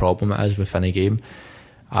big a problem it is within a game.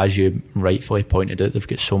 As you rightfully pointed out, they've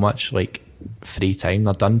got so much like free time.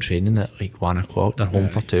 They're done training at like 1 o'clock, they're home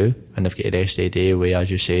for 2, and they've got the rest of the day away,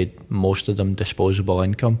 as you said, most of them disposable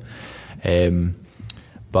income.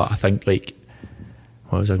 But I think, like,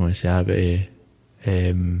 what was I going to say about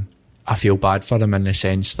I feel bad for them in the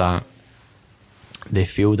sense that they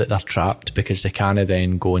feel that they're trapped because they can't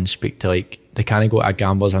then go and speak to, like, they can't go to a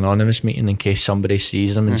Gamblers Anonymous meeting in case somebody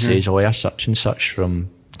sees them and says, oh, you're such and such from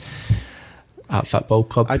at football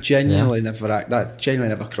club. That genuinely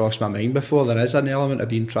never crossed my mind before. There is an element of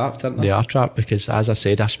being trapped, isn't there? They are trapped because, as I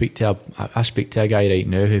said, I speak to a guy right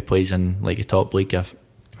now who plays in like the top league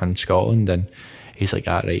in Scotland, and he's like,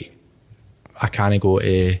 right, I can't go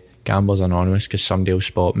to Gamblers Anonymous because somebody will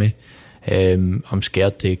spot me. I'm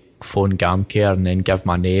scared to phone GamCare and then give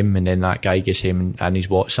my name, and then that guy gets him in his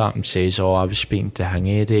WhatsApp and says, oh, I was speaking to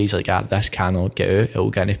Hingy today. He's like, this cannot get out,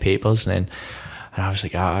 it'll get in the papers. And I was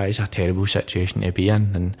like, it's a terrible situation to be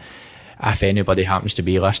in. And if anybody happens to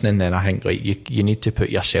be listening, then I think, like, you need to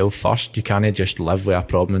put yourself first. You can't just live with a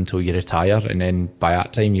problem until you retire, and then by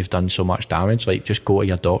that time you've done so much damage. Like, just go to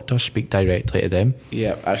your doctor, speak directly to them.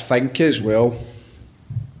 Yeah, I think as well,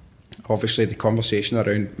 obviously the conversation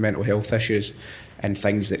around mental health issues and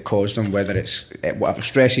things that cause them, whether it's whatever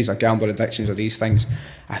stresses or gambling addictions or these things,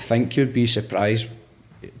 I think you'd be surprised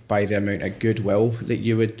by the amount of goodwill that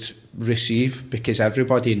you would receive, because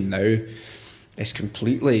everybody now is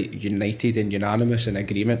completely united and unanimous in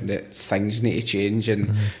agreement that things need to change,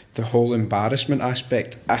 and the whole embarrassment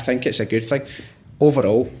aspect, I think it's a good thing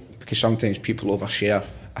overall, because sometimes people overshare.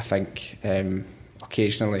 I think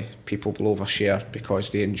occasionally people will overshare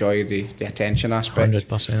because they enjoy the attention aspect.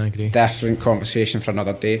 100% agree. Different conversation for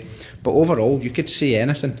another day. But overall, you could say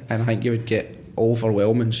anything, and I think you would get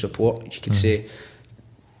overwhelming support. You could say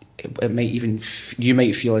it might even, you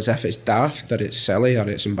might feel as if it's daft or it's silly or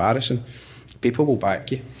it's embarrassing. People will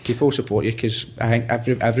back you. People will support you, because I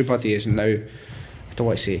think everybody is now, I don't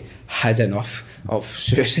want to say had enough of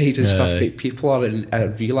suicides and stuff, but people are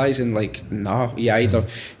realising, like, either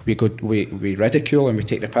we ridicule and we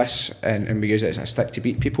take the piss and we use it as a stick to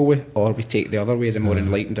beat people with, or we take the other way, the more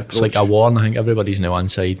enlightened approach. It's like a war, and I think everybody's now one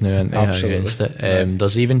side now, aren't they? Absolutely. Against it.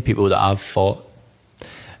 There's even people that I've fought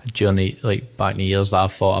during the, like, back in the years that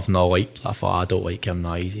I've thought I've not liked. I thought, I don't like him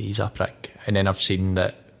now, he's a prick, and then I've seen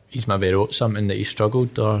that he's maybe wrote something that he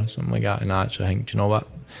struggled or something like that, and I actually think, do you know what,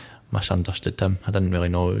 misunderstood him. I didn't really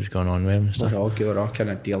know what was going on with him and stuff. We're all kind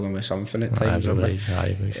of dealing with something at times.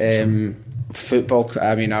 Football,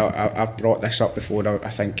 I mean, I've brought this up before. I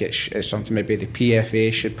think it's something maybe the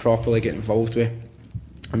PFA should properly get involved with.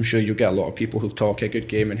 I'm sure you'll get a lot of people who talk a good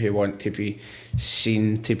game and who want to be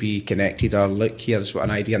seen to be connected, or look, here's what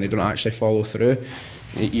an idea, and they don't actually follow through.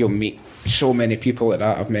 You'll meet so many people like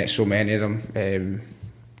that. I've met so many of them.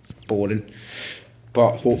 Boring.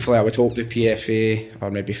 But hopefully, I would hope the PFA or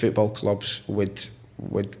maybe football clubs would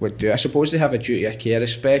do. I suppose they have a duty of care,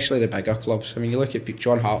 especially the bigger clubs. I mean, you look at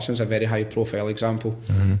John Hartson's a very high profile example.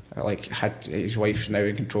 Like, had his wife's now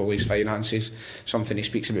in control of his finances, something he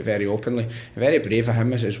speaks about very openly. Very brave of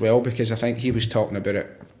him as well, because I think he was talking about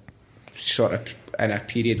it sort of in a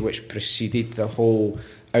period which preceded the whole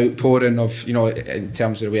outpouring of, you know, in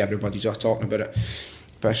terms of the way everybody's talking about it.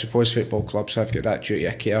 But I suppose football clubs have got that duty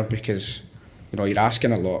of care, because, you know, you're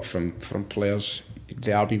asking a lot from players.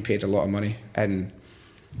 They are being paid a lot of money, and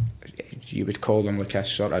you would call them like a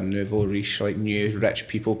sort of nouveau riche, like new rich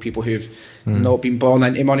people who've not been born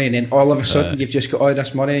into money, and then all of a sudden you've just got all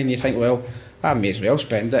this money, and you think, well, I may as well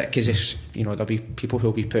spend it, because it's, you know, there'll be people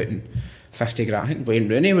who'll be putting 50 grand. I think Wayne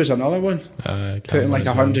Rooney was another one, putting like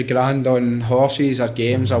 100 grand on horses or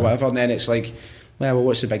games or whatever, and then it's like, well,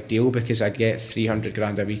 what's the big deal, because I get 300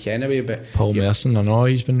 grand a week anyway. But Paul Merson, I know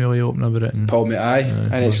he's been really open about it. And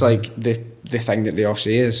and it's like the thing that they all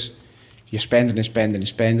say is, you're spending and spending and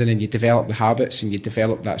spending, and you develop the habits and you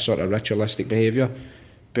develop that sort of ritualistic behaviour,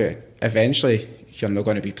 but eventually you're not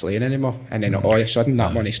going to be playing anymore, and then all of a sudden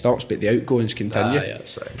that money stops, but the outgoings continue.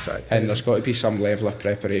 Exactly. And there's got to be some level of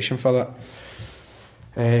preparation for that.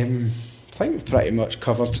 think we've pretty much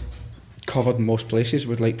covered most places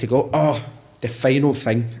we'd like to go. Oh, the final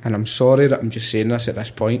thing, and I'm sorry that I'm just saying this at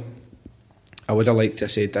this point. I would have liked to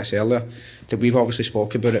have said this earlier, that we've obviously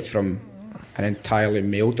spoke about it from an entirely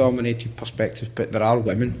male-dominated perspective, but there are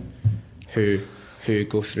women who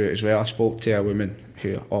go through it as well. I spoke to a woman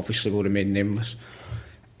who obviously will remain nameless,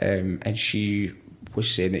 and she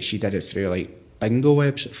was saying that she did it through like bingo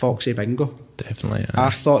webs, Foxy Bingo. Definitely.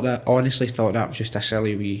 I honestly thought that was just a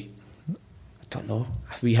silly wee, I don't know,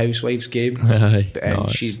 a wee housewives game. But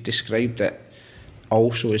she described it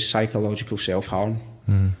also as psychological self-harm,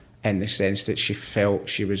 in the sense that she felt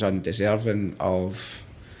she was undeserving of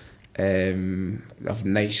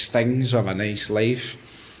nice things, of a nice life,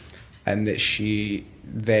 and that she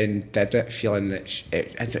then did it feeling that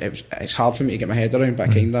it's hard for me to get my head around, but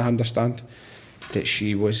I kind of understand that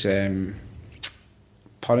she was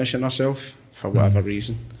punishing herself for whatever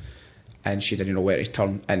reason, and she didn't know where to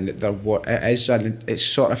turn. And it's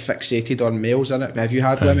sort of fixated on males, isn't it? Have you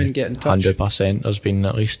had women get in touch? 100%. There's been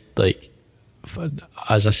at least, like,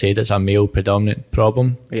 as I said, it's a male predominant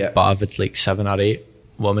problem. Yeah. But I've had like 7 or 8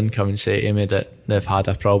 women come and say to me that they've had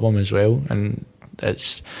a problem as well, and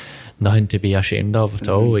it's nothing to be ashamed of at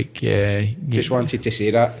all. Like, just wanted to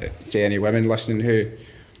say that to any women listening who,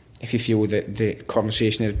 if you feel that the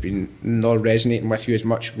conversation has been not resonating with you as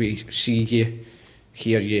much, we see you,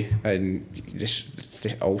 hear you, and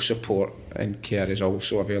all support and care is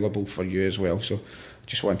also available for you as well. So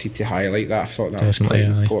just wanted to highlight that. I thought that Definitely, was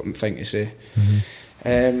quite an important thing to say.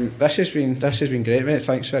 This has been great, mate.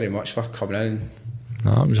 Thanks very much for coming in.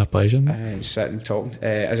 No, it was a pleasure. And sitting and talking.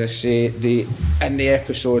 As I say, in the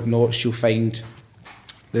episode notes you'll find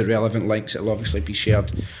the relevant links. It'll obviously be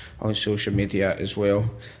shared on social media as well.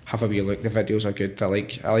 Have a wee look. The videos are good. I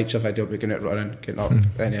like your video about getting up and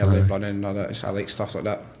early running and all that. I like stuff like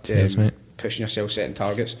that. Cheers, mate. Pushing yourself, setting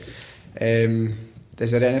targets.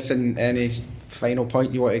 Is there any final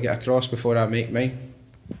point you want to get across before I make mine?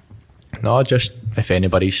 No, just if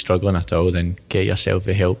anybody's struggling at all, then get yourself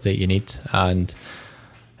the help that you need, and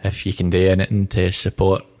if you can do anything to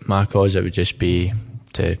support my cause, it would just be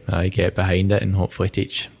to get behind it and hopefully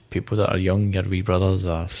teach people that are young, your wee brothers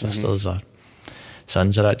or sisters or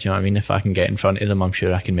sons of it. Do you know what I mean? If I can get in front of them, I'm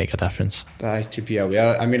sure I can make a difference. To be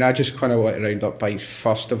aware. I mean, I just kind of want to round up by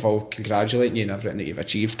first of all congratulating you on everything that you've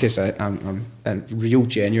achieved, because I'm in real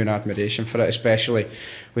genuine admiration for it, especially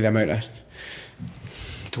with the amount of,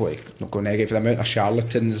 not go negative, the amount of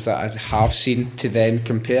charlatans that I have seen, to then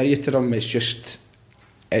compare you to them.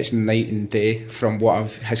 It's night and day from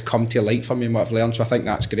what has come to light for me and what I've learned. So I think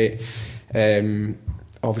that's great.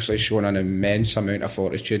 Obviously shown an immense amount of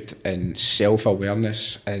fortitude and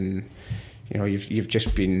self-awareness, and you've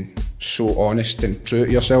just been so honest and true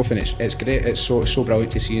to yourself, and it's great. It's so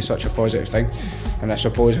brilliant to see such a positive thing. And I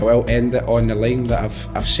suppose I will end it on the line that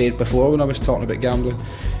I've said before when I was talking about gambling: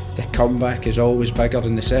 the comeback is always bigger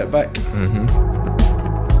than the setback.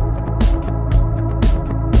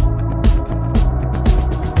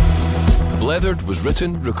 Blethered was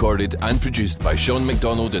written, recorded and produced by Sean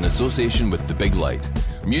McDonald in association with The Big Light.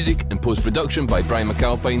 Music and post-production by Brian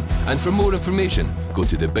McAlpine, and for more information, go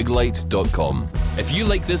to thebiglight.com. If you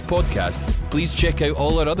like this podcast, please check out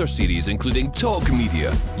all our other series, including Talk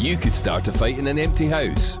Media. You could start a fight in an empty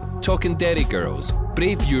house, Talking Derry Girls,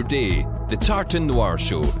 Brave Your Day, The Tartan Noir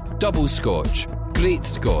Show, Double Scotch, Great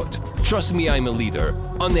Scott, Trust Me I'm a Leader,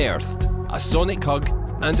 Unearthed, A Sonic Hug,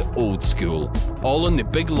 and Old School, all on The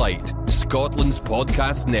Big Light, Scotland's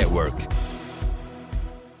podcast network.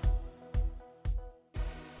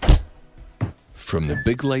 From the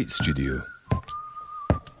Big Light Studio.